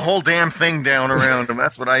just bring the whole damn thing down around them.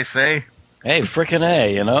 That's what I say. Hey, frickin'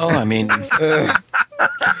 A, I mean,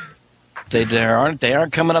 they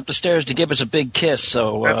aren't coming up the stairs to give us a big kiss.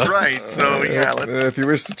 So that's right. So yeah, if you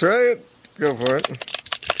wish to try it, go for it.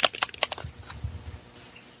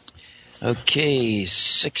 Okay,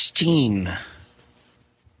 16.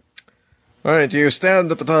 All right, you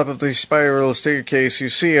stand at the top of the spiral staircase. You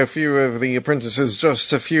see a few of the apprentices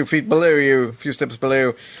just a few feet below you, a few steps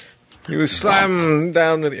below. You slam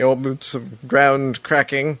down with your boots of ground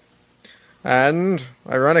cracking. And,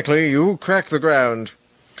 ironically, you crack the ground.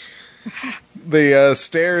 The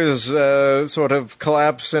stairs sort of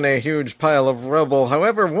collapse in a huge pile of rubble.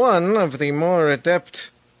 However, one of the more adept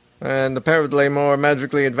and apparently more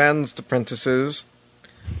magically advanced apprentices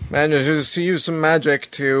manages to use some magic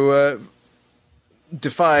to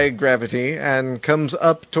defy gravity and comes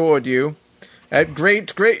up toward you. At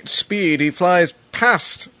great, great speed, he flies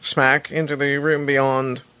past Smack into the room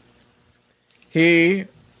beyond. He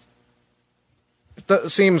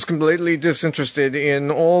seems completely disinterested in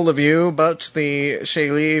all of you but the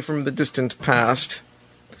Shaylee from the distant past.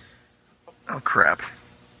 Oh, crap.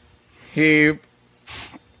 He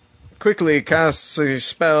quickly casts a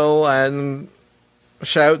spell and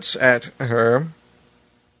shouts at her.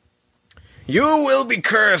 You will be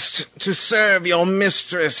cursed to serve your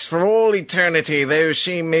mistress for all eternity, though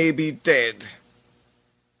she may be dead.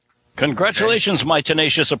 Congratulations, my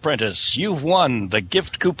tenacious apprentice. You've won the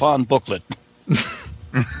gift coupon booklet.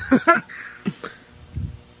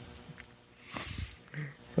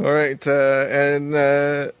 All right,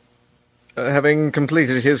 and having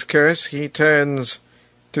completed his curse, he turns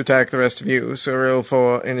to attack the rest of you, so roll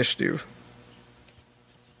for initiative.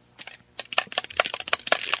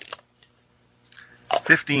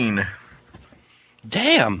 15.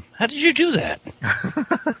 Damn, how did you do that?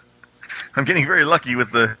 I'm getting very lucky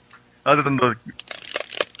with the... Other than the...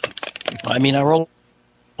 I mean, I rolled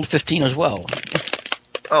 15 as well.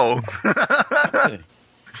 Oh. Okay.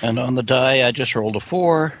 And on the die, I just rolled a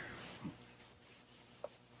 4.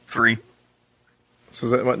 3. So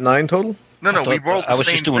is that, what, 9 total? No, we rolled the same I was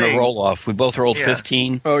just doing thing. a roll-off. We both rolled Yeah.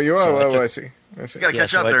 15. Oh, you are? So I see. You gotta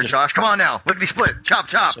catch up there, Josh. Come on now. Lickety-split. Chop,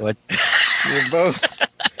 chop. So You both...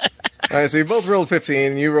 Alright, so you both rolled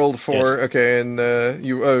 15, you rolled 4, Yes. okay, and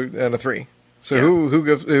and a 3. So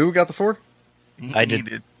who got the 4? I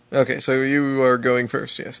did. Okay, so you are going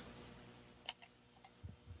first, yes.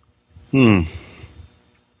 I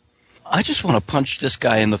just want to punch this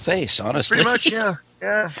guy in the face, honestly. Pretty much, yeah.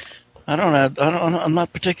 Yeah. I'm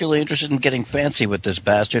not particularly interested in getting fancy with this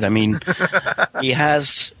bastard. I mean, he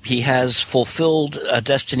has fulfilled a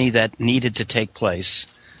destiny that needed to take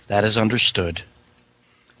place. That is understood.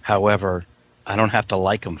 However, I don't have to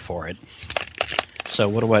like him for it. So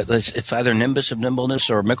what do I? It's either Nimbus of Nimbleness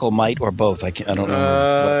or Mickle Might or both. I don't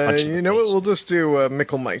know. You know what? We'll just do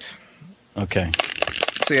Mickle Might. Okay.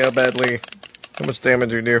 See how much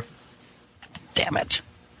damage you do. Damn it.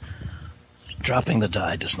 Dropping the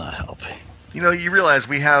die does not help. You know, you realize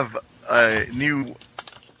we have a new...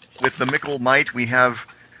 With the Mickle Might, we have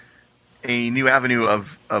a new avenue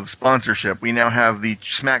of sponsorship. We now have the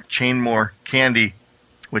Smack Chainmore candy,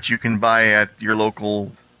 which you can buy at your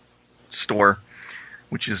local store,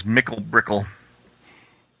 which is Mickle Brickle.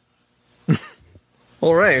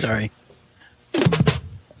 All right. Sorry.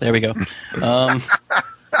 There we go.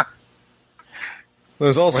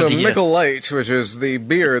 There's also Mickle Light, which is the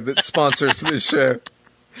beer that sponsors this show.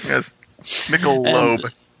 Yes, Mickle Lobe.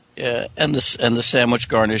 Yeah, and the sandwich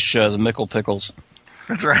garnish, the Mickle Pickles.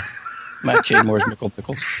 That's right. Mac Chainmore's Mickle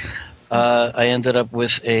Pickles. I ended up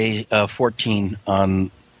with a 14 on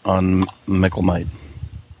Mickle Might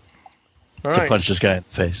to punch this guy in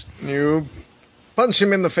the face. You punch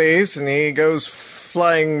him in the face, and he goes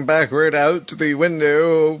flying backward out to the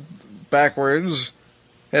window, backwards,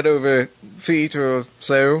 head over feet or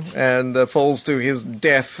so, and falls to his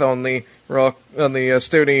death on the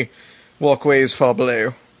stony walkways far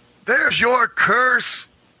below. There's your curse!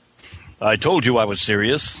 I told you I was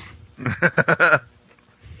serious.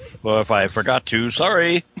 Well, if I forgot to,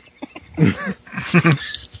 sorry.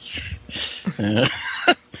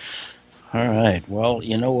 All right. Well,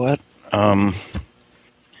 you know what?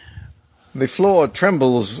 The floor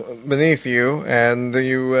trembles beneath you, and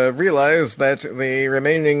you realize that the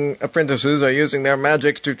remaining apprentices are using their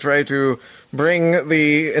magic to try to bring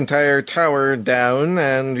the entire tower down,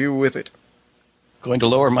 and you with it. Going to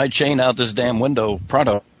lower my chain out this damn window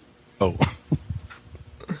pronto. Oh.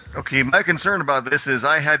 Okay, my concern about this is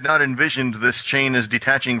I had not envisioned this chain as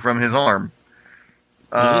detaching from his arm.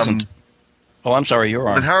 It isn't. Oh, I'm sorry, your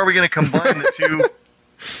arm. Then how are we going to combine the two?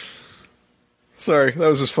 Sorry, that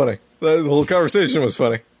was just funny. The whole conversation was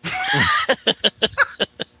funny.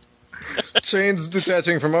 Chains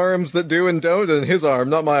detaching from arms that do and don't, and his arm,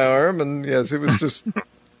 not my arm, and yes, it was just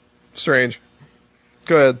strange.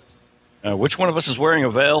 Go ahead. Which one of us is wearing a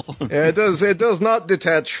veil? Yeah, it does. It does not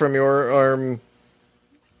detach from your arm,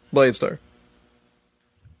 Bladestar.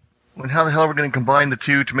 Well, how the hell are we going to combine the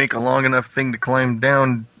two to make a long enough thing to climb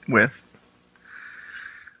down with?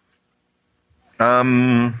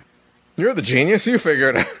 You're the genius. You figure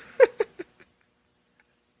it out.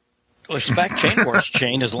 Well, Smack Chainmore's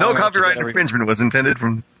chain is long No enough copyright to get infringement was intended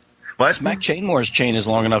from... What? Smack Chainmore's chain is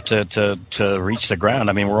long enough to reach the ground.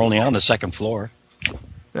 I mean, we're only on the second floor.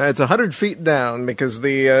 It's 100 feet down because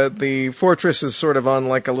the fortress is sort of on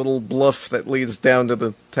like a little bluff that leads down to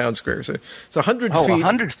the town square. So it's 100 feet.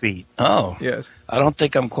 100 feet. Oh, yes. I don't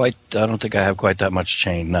think I have quite that much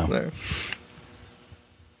chain. No.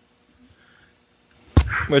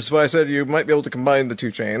 Which is why I said you might be able to combine the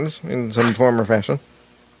two chains in some form or fashion.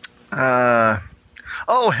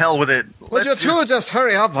 Oh, hell with it. Would you two just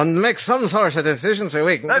hurry up and make some sort of decision so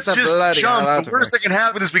we can get Let's the just bloody hell jump. out The of worst here? that can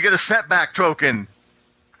happen is we get a setback token.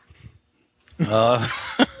 I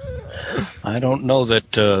don't know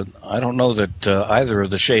that either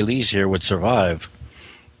of the Shaylees here would survive.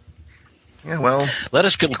 Yeah, well, let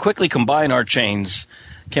us quickly combine our chains.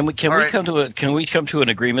 Can we right. come to an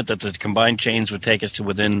agreement that the combined chains would take us to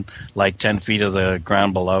within like 10 feet of the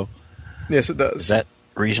ground below? Yes, it does. Is that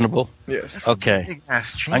reasonable? Yes. Okay. Big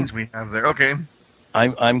ass chains we have there. Okay.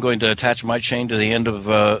 I'm going to attach my chain to the end of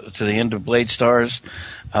Bladestar's.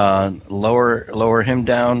 Lower him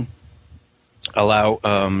down. Allow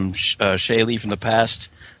Shaylee from the past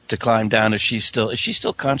to climb down. Is she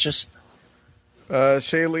still conscious?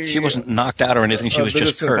 Shaylee. She wasn't knocked out or anything. She was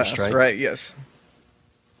just cursed, past, right? Right. Yes.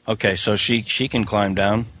 Okay, so she can climb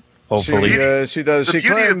down. Hopefully, she does. The she beauty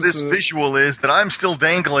climbs, of this visual is that I'm still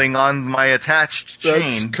dangling on my attached chain.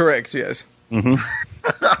 That's correct. Yes. Mm-hmm.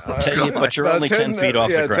 But you're only 10 feet off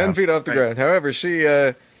the ground. 10 feet off the ground. However, she,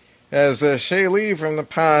 as Shaylee from the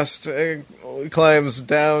past climbs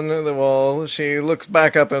down the wall, she looks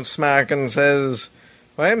back up at Smack and says,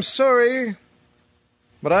 "I am sorry,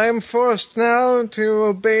 but I am forced now to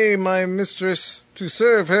obey my mistress, to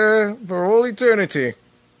serve her for all eternity."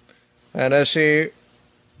 And as she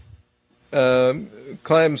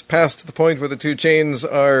climbs past the point where the two chains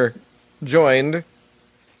are joined,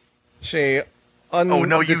 she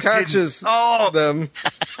detaches them.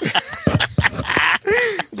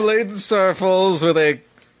 Bladestar falls with a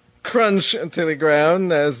crunch to the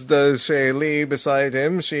ground, as does Shaylee beside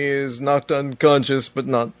him. She is knocked unconscious, but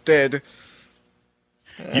not dead.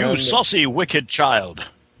 You saucy, wicked child.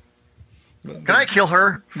 Can I kill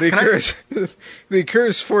her? The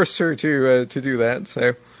curse forced her to do that,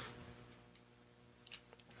 so...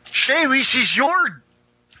 Shaylee, she's your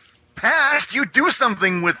past. You do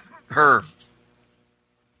something with her.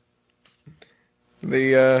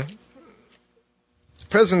 The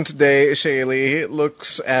present day Shaylee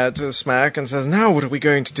looks at Smack and says, "Now what are we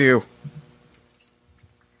going to do?"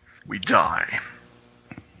 We die.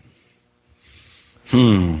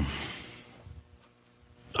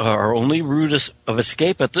 Our only route of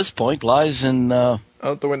escape at this point lies in...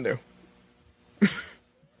 out the window.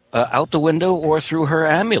 Out the window or through her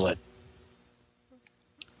amulet.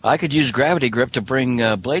 I could use gravity grip to bring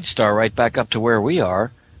Bladestar right back up to where we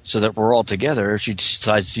are, so that we're all together if she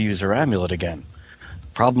decides to use her amulet again.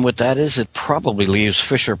 The problem with that is it probably leaves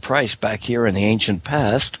Fischer Price back here in the ancient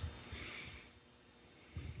past.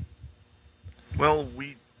 Well,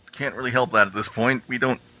 we can't really help that at this point. We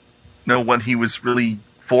don't know what he was really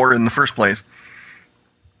for in the first place.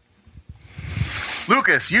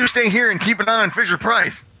 Lucas, you stay here and keep an eye on Fischer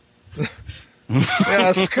Price.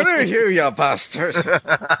 Yeah, screw you, you bastard. Here,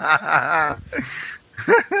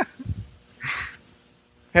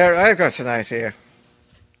 I've got an idea.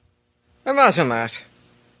 Imagine that.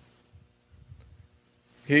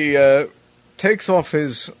 He takes off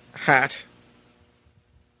his hat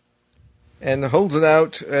and holds it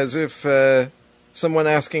out as if someone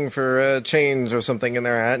asking for change or something in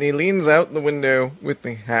their hat, and he leans out the window with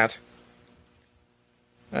the hat.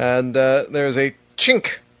 And there's a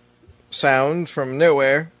chink sound from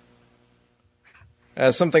nowhere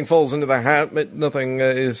as something falls into the hat, but nothing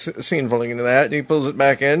is seen falling into the hat. He pulls it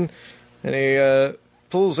back in, and he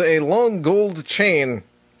pulls a long gold chain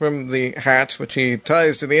from the hat, which he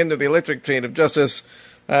ties to the end of the electric chain of justice,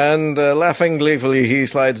 and laughing gleefully, he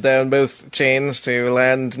slides down both chains to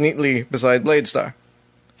land neatly beside Bladestar.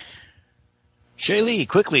 Shaylee,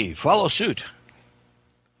 quickly, follow suit.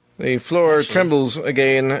 The floor trembles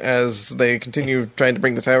again as they continue trying to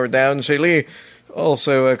bring the tower down. Shaylee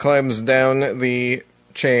also climbs down the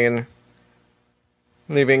chain,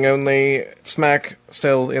 leaving only Smack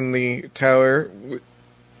still in the tower.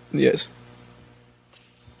 Yes.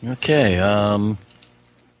 Okay,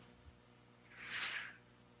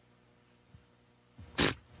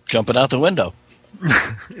 jumping out the window.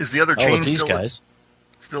 Is the other chain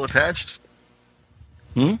still attached?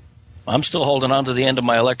 I'm still holding on to the end of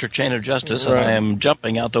my electric chain of justice, and I am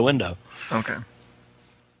jumping out the window. Okay.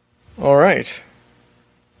 All right.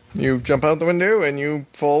 You jump out the window, and you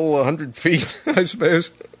fall 100 feet, I suppose.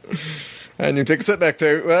 And you take a setback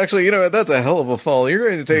token. Well, actually, you know what? That's a hell of a fall. You're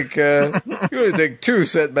going to take 2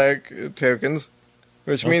 setback tokens,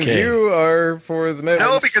 which means you are for the moment.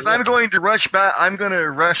 No, because I'm going to rush back. I'm going to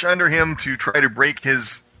rush under him to try to break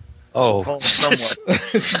his. Oh, somewhat.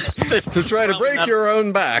 To try to break your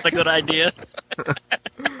own back. A good idea.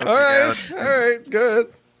 All right,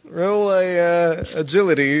 good. Roll a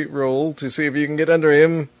agility roll to see if you can get under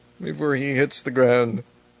him before he hits the ground.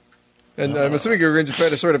 And I'm assuming you're going to try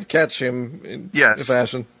to sort of catch him in a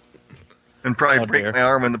fashion. And probably break my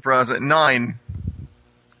arm in the process. 9.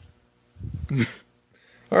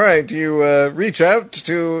 All right, you reach out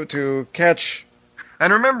to catch.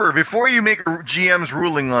 And remember, before you make a GM's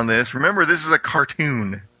ruling on this, remember this is a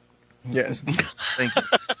cartoon. Yes. Thank you.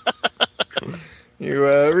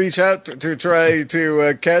 You reach out to try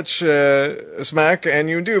to catch Smack, and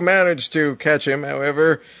you do manage to catch him.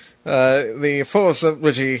 However, the force of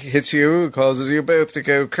which he hits you causes you both to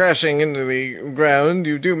go crashing into the ground.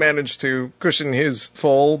 You do manage to cushion his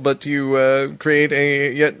fall, but you create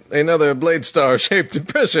yet another Bladestar-shaped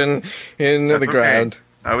depression in the ground.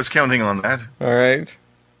 I was counting on that. All right.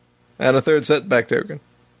 And a 3rd setback token.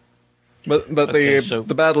 But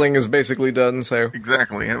the battling is basically done, so...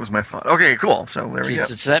 Exactly, that was my thought. Okay, cool, so there we go.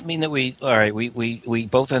 Does that mean that we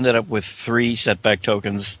both ended up with 3 setback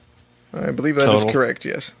tokens? I believe that is correct,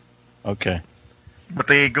 yes. Okay. But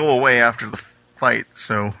they go away after the fight,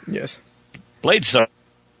 so... Yes. Bladestar,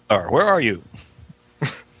 where are you?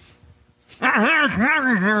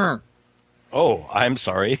 Oh, I'm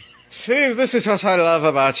sorry. See, this is what I love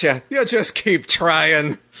about you. You just keep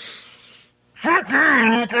trying.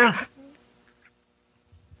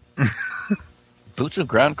 Boots of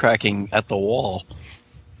ground cracking at the wall.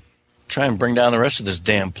 Try and bring down the rest of this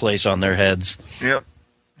damn place on their heads. Yep.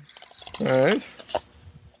 All right.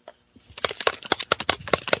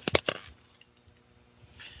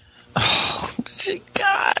 Oh,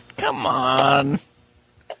 God, come on.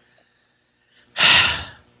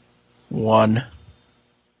 1.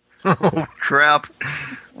 Oh, crap.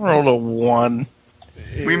 Roll a 1.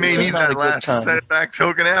 We may need that last setback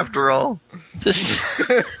token after all.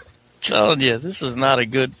 Telling you, this is not a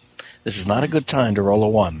good time to roll a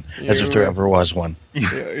 1, as if there ever was one.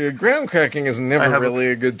 Yeah, ground cracking is never really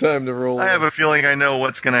a good time to roll. I have a feeling I know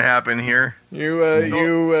what's going to happen here.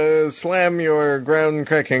 You slam your ground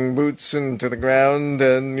cracking boots into the ground,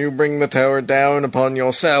 and you bring the tower down upon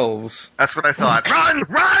yourselves. That's what I thought.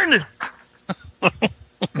 Run! All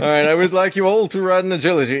right, I would like you all to run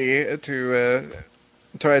agility to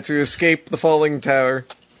try to escape the falling tower.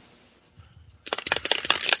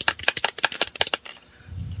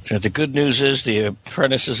 So the good news is the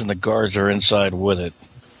apprentices and the guards are inside with it.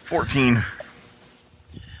 14.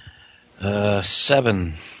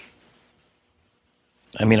 7.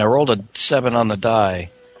 I mean, I rolled a 7 on the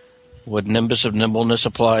die. Would Nimbus of Nimbleness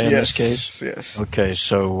apply in this case? Yes. Okay,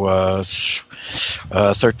 so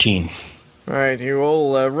 13. All right, you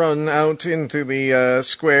all run out into the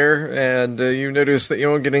square, and you notice that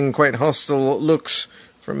you're getting quite hostile looks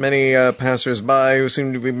from many passers-by who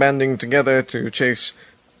seem to be banding together to chase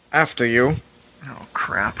after you. Oh,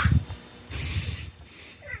 crap.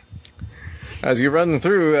 As you run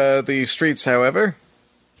through the streets, however,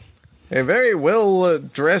 a very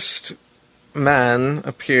well-dressed man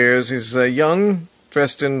appears. He's young,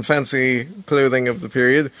 dressed in fancy clothing of the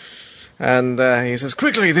period, and he says,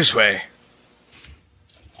 "Quickly, this way."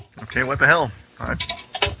 Okay, what the hell?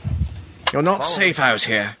 You're not safe out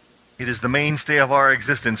here. It is the mainstay of our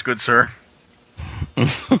existence, good sir.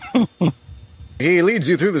 He leads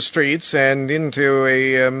you through the streets and into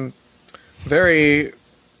a very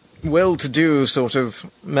well-to-do sort of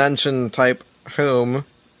mansion-type home.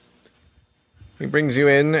 He brings you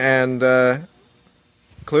in and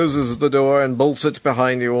closes the door and bolts it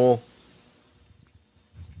behind you all.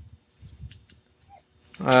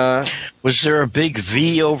 Was there a big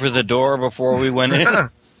V over the door before we went in?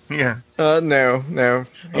 Yeah. No.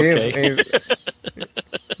 Okay.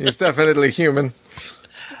 He's definitely human.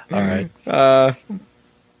 All right. All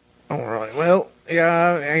right. Well, you're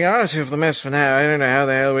out of the mess for now. I don't know how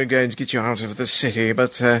the hell we're going to get you out of the city,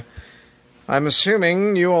 but I'm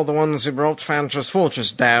assuming you are the ones who brought Fantra's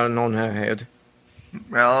fortress down on her head.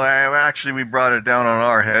 Well, actually, we brought it down on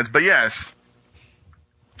our heads, but yes.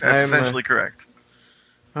 That's essentially correct.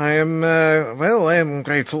 I am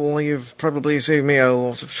grateful. You've probably saved me a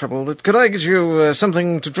lot of trouble, but could I get you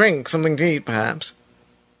something to drink, something to eat, perhaps?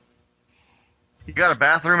 You got a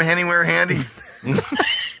bathroom anywhere handy?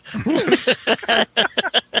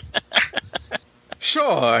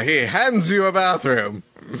 Sure, he hands you a bathroom.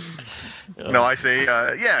 No, I say,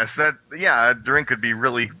 yes, a drink would be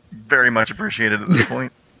really very much appreciated at this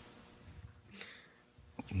point.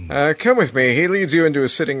 Come with me. He leads you into a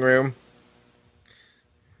sitting room.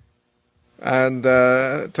 And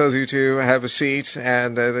tells you to have a seat,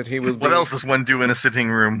 and that he will. What else does one do in a sitting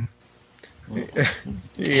room?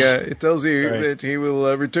 It tells you that he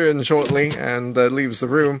will return shortly, and leaves the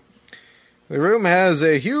room. The room has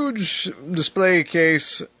a huge display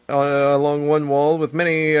case along one wall with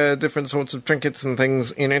many different sorts of trinkets and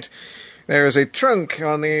things in it. There is a trunk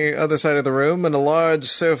on the other side of the room, and a large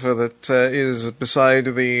sofa that is beside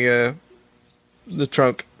the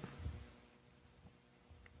trunk.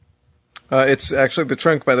 It's actually, the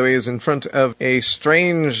trunk, by the way, is in front of a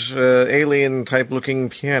strange alien-type-looking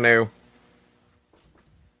piano.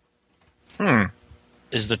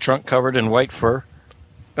 Is the trunk covered in white fur?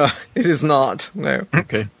 It is not, no.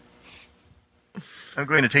 Okay. I'm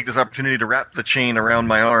going to take this opportunity to wrap the chain around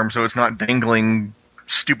my arm so it's not dangling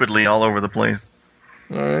stupidly all over the place.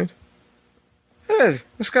 All right. Hey,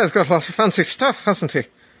 this guy's got lots of fancy stuff, hasn't he?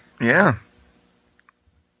 Yeah.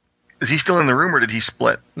 Is he still in the room, or did he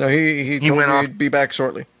split? No, he told went me off. he'd be back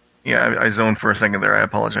shortly. Yeah, I zoned for a second there. I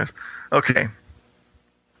apologize. Okay.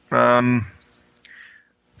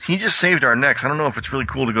 He just saved our necks. I don't know if it's really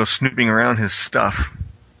cool to go snooping around his stuff.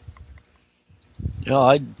 Yeah,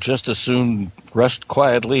 I'd just as soon rest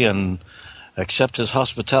quietly and accept his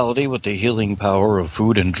hospitality with the healing power of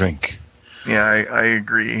food and drink. Yeah, I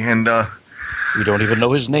agree. And, we don't even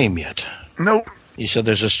know his name yet. Nope. He said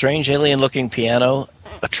there's a strange alien-looking piano,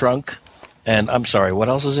 a trunk, and I'm sorry, what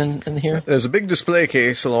else is in here? There's a big display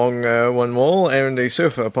case along one wall and a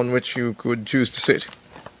sofa upon which you could choose to sit.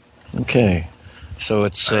 Okay. So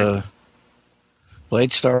it's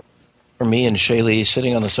Bladestar, me, and Shaylee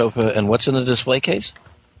sitting on the sofa, and what's in the display case?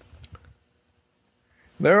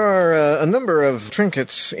 There are a number of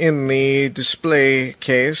trinkets in the display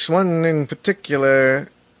case. One in particular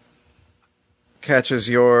catches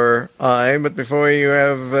your eye, but before you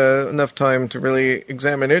have enough time to really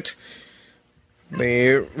examine it,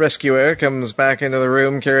 the rescuer comes back into the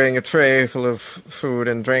room carrying a tray full of food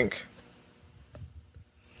and drink.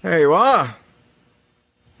 There you are,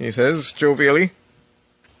 he says jovially.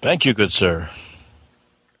 Thank you, good sir.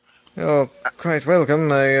 You're quite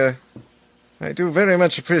welcome. I do very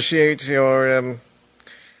much appreciate your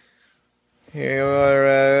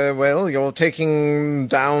you're taking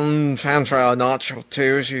down Fantra a notch or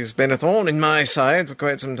two. She's been a thorn in my side for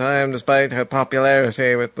quite some time, despite her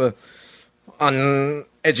popularity with the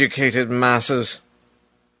uneducated masses.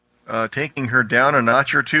 Taking her down a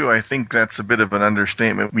notch or two, I think that's a bit of an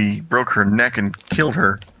understatement. We broke her neck and killed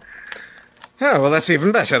her. Oh, well, that's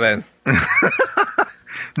even better then.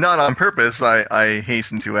 Not on purpose, I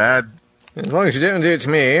hasten to add. As long as you don't do it to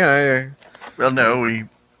me, Well, no, we...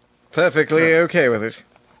 perfectly okay with it.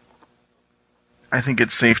 I think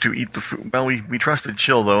it's safe to eat the food. Well, we trusted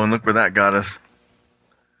Chill, though, and look where that got us.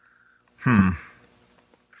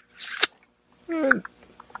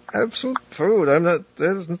 Have some food.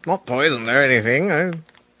 There's not poison or anything. I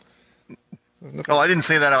didn't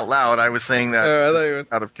say that out loud. I was saying that I thought you were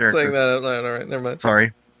out of character. saying that out loud. All right, never mind.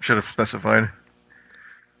 Sorry. Should have specified.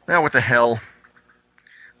 Now, what the hell?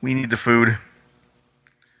 We need the food.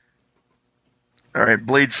 Alright,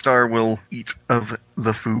 Bladestar will eat of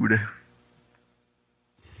the food.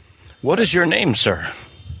 What is your name, sir?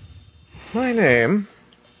 My name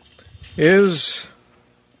is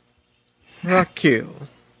Rakil.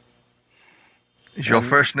 Is your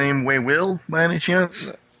first name Way Will, by any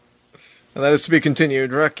chance? And that is to be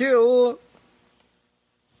continued. Rakil.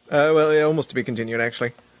 Almost to be continued,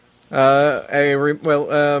 actually. Yes,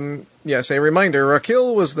 a reminder.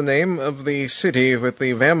 Rakil was the name of the city with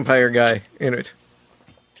the vampire guy in it.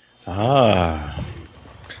 Ah.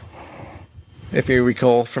 If you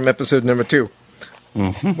recall from episode number 2.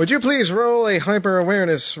 Mm-hmm. Would you please roll a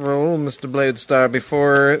hyper-awareness roll, Mr. Bladestar,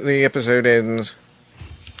 before the episode ends?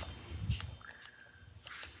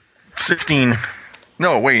 16.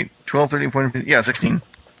 No, wait. 12, 13, 14, yeah, 16.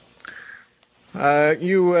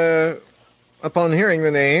 You, upon hearing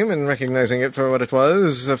the name and recognizing it for what it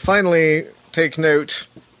was, finally take note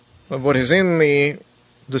of what is in the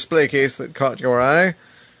display case that caught your eye.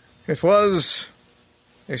 It was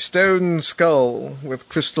a stone skull with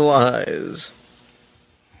crystal eyes.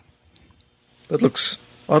 That looks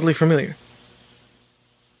oddly familiar.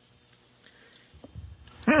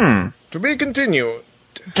 To be continued.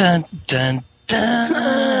 Dun, dun, dun.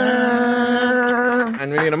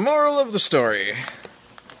 And we need a moral of the story.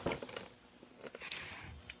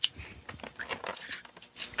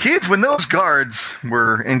 Kids, when those guards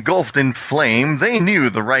were engulfed in flame, they knew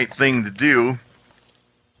the right thing to do.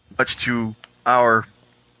 Much to our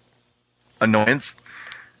annoyance.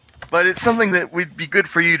 But it's something that would be good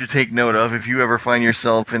for you to take note of if you ever find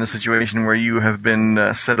yourself in a situation where you have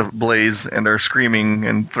been set ablaze and are screaming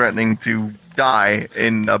and threatening to die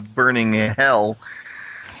in a burning hell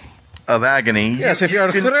of agony. Yes, if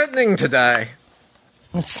you're threatening to die.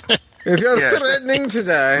 If you're threatening to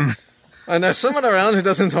die, and there's someone around who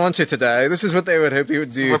doesn't want you to die, this is what they would hope you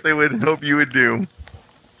would do. This is what they would hope you would do.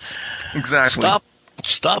 Exactly.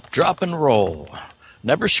 Stop, drop, and roll.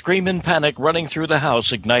 Never scream in panic, running through the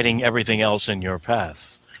house, igniting everything else in your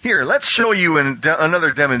path. Here, let's show you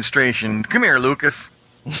another demonstration. Come here, Lucas.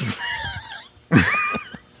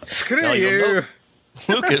 Screw Now, you.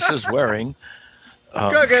 Lucas is wearing...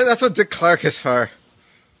 Okay, that's what Dick Clark is for.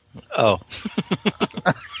 Oh.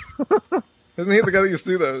 Isn't he the guy that used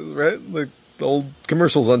to do those, right? Like the old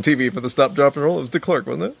commercials on TV for the stop, drop, and roll? It was Dick Clark,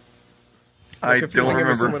 wasn't it? I don't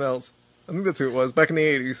remember. Someone else. I think that's who it was, back in the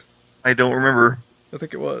 80s. I don't remember. I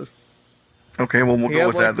think it was. Okay, well, we'll go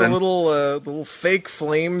with that then. The little fake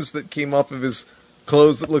flames that came off of his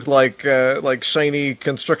clothes that looked like shiny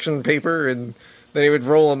construction paper, and then he would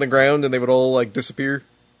roll on the ground and they would all like disappear.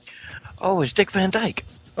 Oh, it's Dick Van Dyke.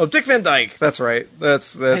 Oh, Dick Van Dyke. That's right.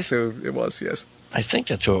 That's who it was. Yes. I think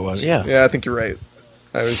that's who it was. Yeah. Yeah, I think you're right.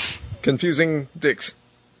 I was confusing Dicks.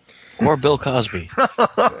 Or Bill Cosby.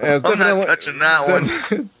 I'm not touching that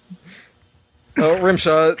one. Oh,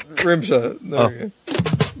 Rimshot.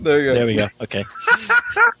 There you go. There we go. Okay.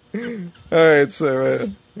 All right. So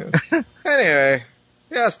yeah. Anyway,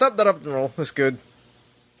 yeah. Stop that up and roll. That's good.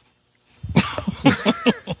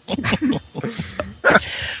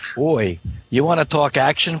 Boy, you want to talk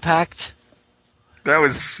action-packed? That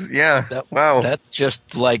was, yeah. Wow. That's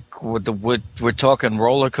just like we're talking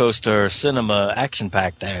roller coaster cinema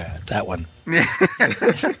action-packed there. That one.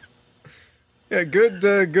 Yeah, good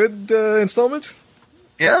installments.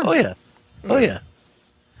 Yeah. Oh yeah. Oh yeah.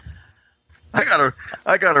 I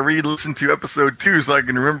gotta re-listen to episode 2 so I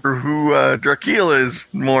can remember who Dracula is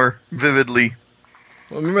more vividly.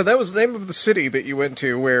 Well, remember, that was the name of the city that you went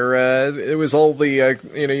to, where it was all the,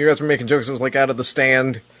 you guys were making jokes, it was like Out of the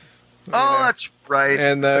Stand. That's right.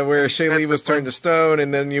 And where Shaylee was turned to stone,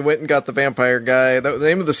 and then you went and got the vampire guy. The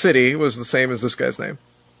name of the city was the same as this guy's name.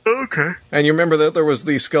 Okay. And you remember that there was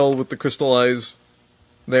the skull with the crystal eyes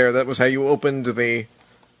there. That was how you opened the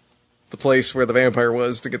place where the vampire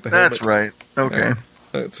was to get the helmet. That's right. Okay.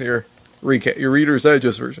 That's your recap, your Reader's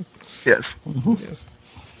Digest version. Yes. Yes.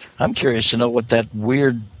 I'm curious to know what that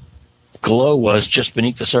weird glow was just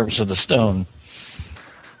beneath the surface of the stone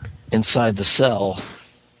inside the cell.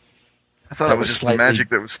 I thought it was just the magic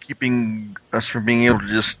that was keeping us from being able to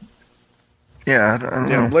just... Yeah, I don't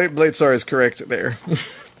know. Bladestar is correct there.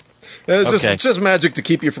 It's just magic to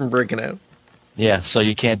keep you from breaking out. Yeah, so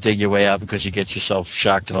you can't dig your way out because you get yourself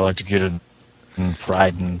shocked and electrocuted and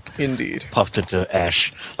fried and indeed puffed into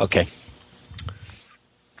ash. Okay.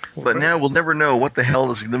 But now we'll never know what the hell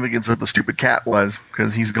the significance of the stupid cat was,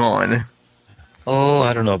 because he's gone. Oh,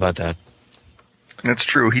 I don't know about that. That's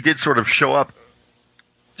true. He did sort of show up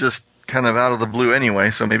just kind of out of the blue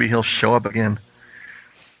anyway, so maybe he'll show up again.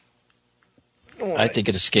 I think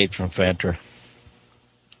it escaped from Fantra.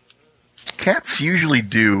 Cats usually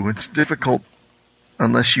do. It's difficult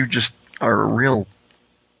unless you just are a real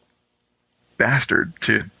bastard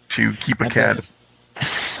to keep a cat.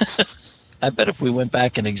 I bet if we went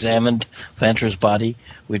back and examined Fantra's body,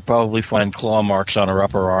 we'd probably find claw marks on her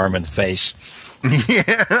upper arm and face.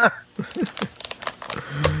 Yeah.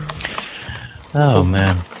 Oh,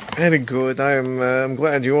 man. Very good. I'm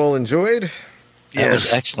glad you all enjoyed. That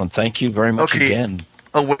was excellent. Thank you very much again.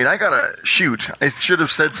 Oh, wait, I gotta shoot. I should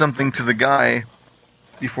have said something to the guy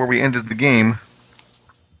before we ended the game,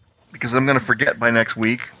 because I'm gonna forget by next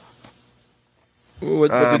week.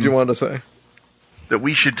 What did you want to say? That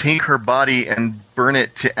we should take her body and burn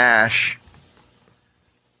it to ash,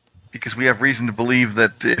 because we have reason to believe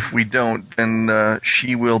that if we don't, then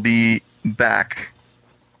she will be back,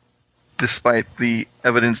 despite the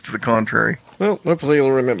evidence to the contrary. Well, hopefully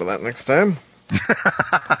you'll remember that next time.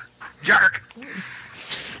 Jerk!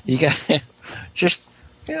 You got just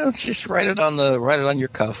write it on your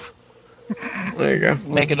cuff. There you go.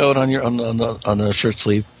 Make a note on the shirt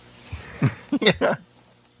sleeve. Yeah.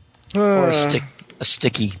 Or a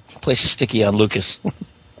sticky. Place a sticky on Lucas.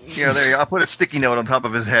 Yeah, there you go. I'll put a sticky note on top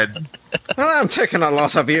of his head. Well, I'm taking a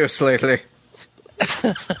lot of use lately.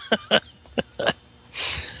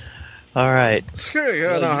 All right. Screw you,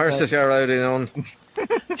 the horses you're riding on.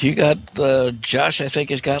 You got Josh, I think,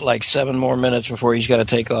 has got like 7 more minutes before he's got to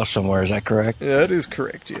take off somewhere. Is that correct? Yeah, that is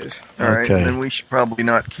correct, yes. All right, then we should probably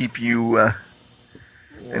not keep you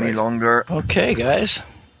any longer. Okay, guys.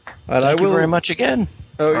 And Thank you very much again.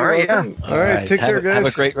 Oh, you're welcome. All right, take care, guys. Have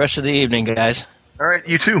a great rest of the evening, guys. All right,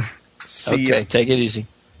 you too. See ya. Take it easy.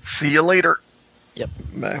 See you later. Yep.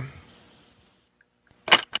 Bye.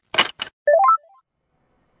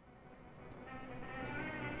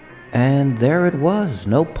 And there it was.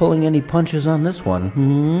 No pulling any punches on this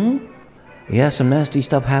one. Yeah, some nasty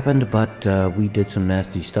stuff happened, but we did some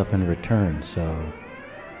nasty stuff in return, so...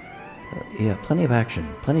 yeah, plenty of action.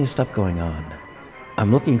 Plenty of stuff going on.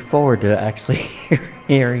 I'm looking forward to actually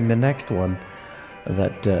hearing the next one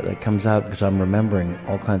that comes out, because I'm remembering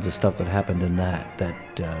all kinds of stuff that happened in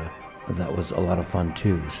that was a lot of fun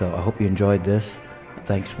too. So I hope you enjoyed this.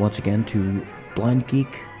 Thanks once again to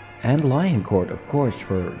Blindgeek and Lioncourt, of course,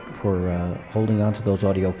 for holding on to those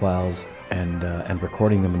audio files and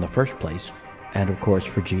recording them in the first place, and of course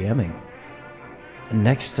for GMing.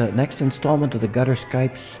 Next installment of the Gutter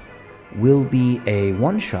Skypes will be a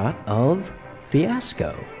one-shot of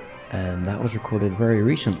Fiasco, and that was recorded very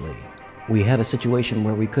recently. We had a situation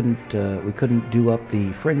where we couldn't do up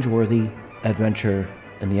the Fringeworthy adventure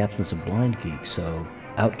in the absence of Blindgeek, so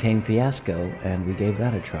out came Fiasco, and we gave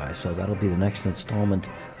that a try. So that'll be the next installment.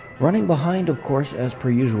 Running behind, of course, as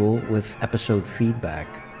per usual, with episode feedback,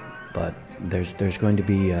 but there's going to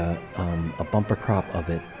be a bumper crop of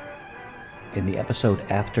it in the episode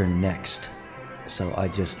after next. So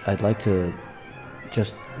I'd like to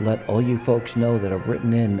just let all you folks know that have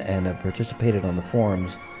written in and have participated on the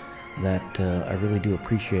forums that I really do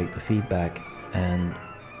appreciate the feedback and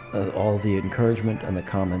all the encouragement and the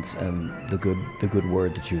comments and the good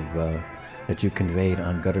word that you've conveyed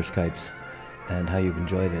on Gutter Skypes and how you've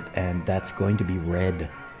enjoyed it. And that's going to be read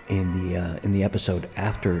in the episode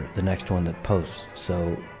after the next one that posts.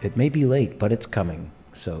 So it may be late, but it's coming.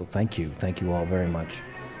 So thank you all very much,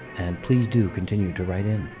 and please do continue to write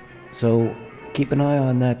in. So keep an eye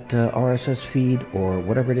on that RSS feed or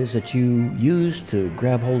whatever it is that you use to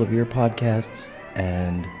grab hold of your podcasts,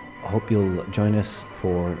 and I hope you'll join us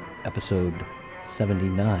for episode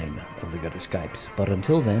 79 of the Gutter Skypes. But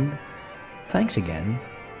until then, thanks again,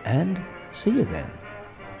 and see you then.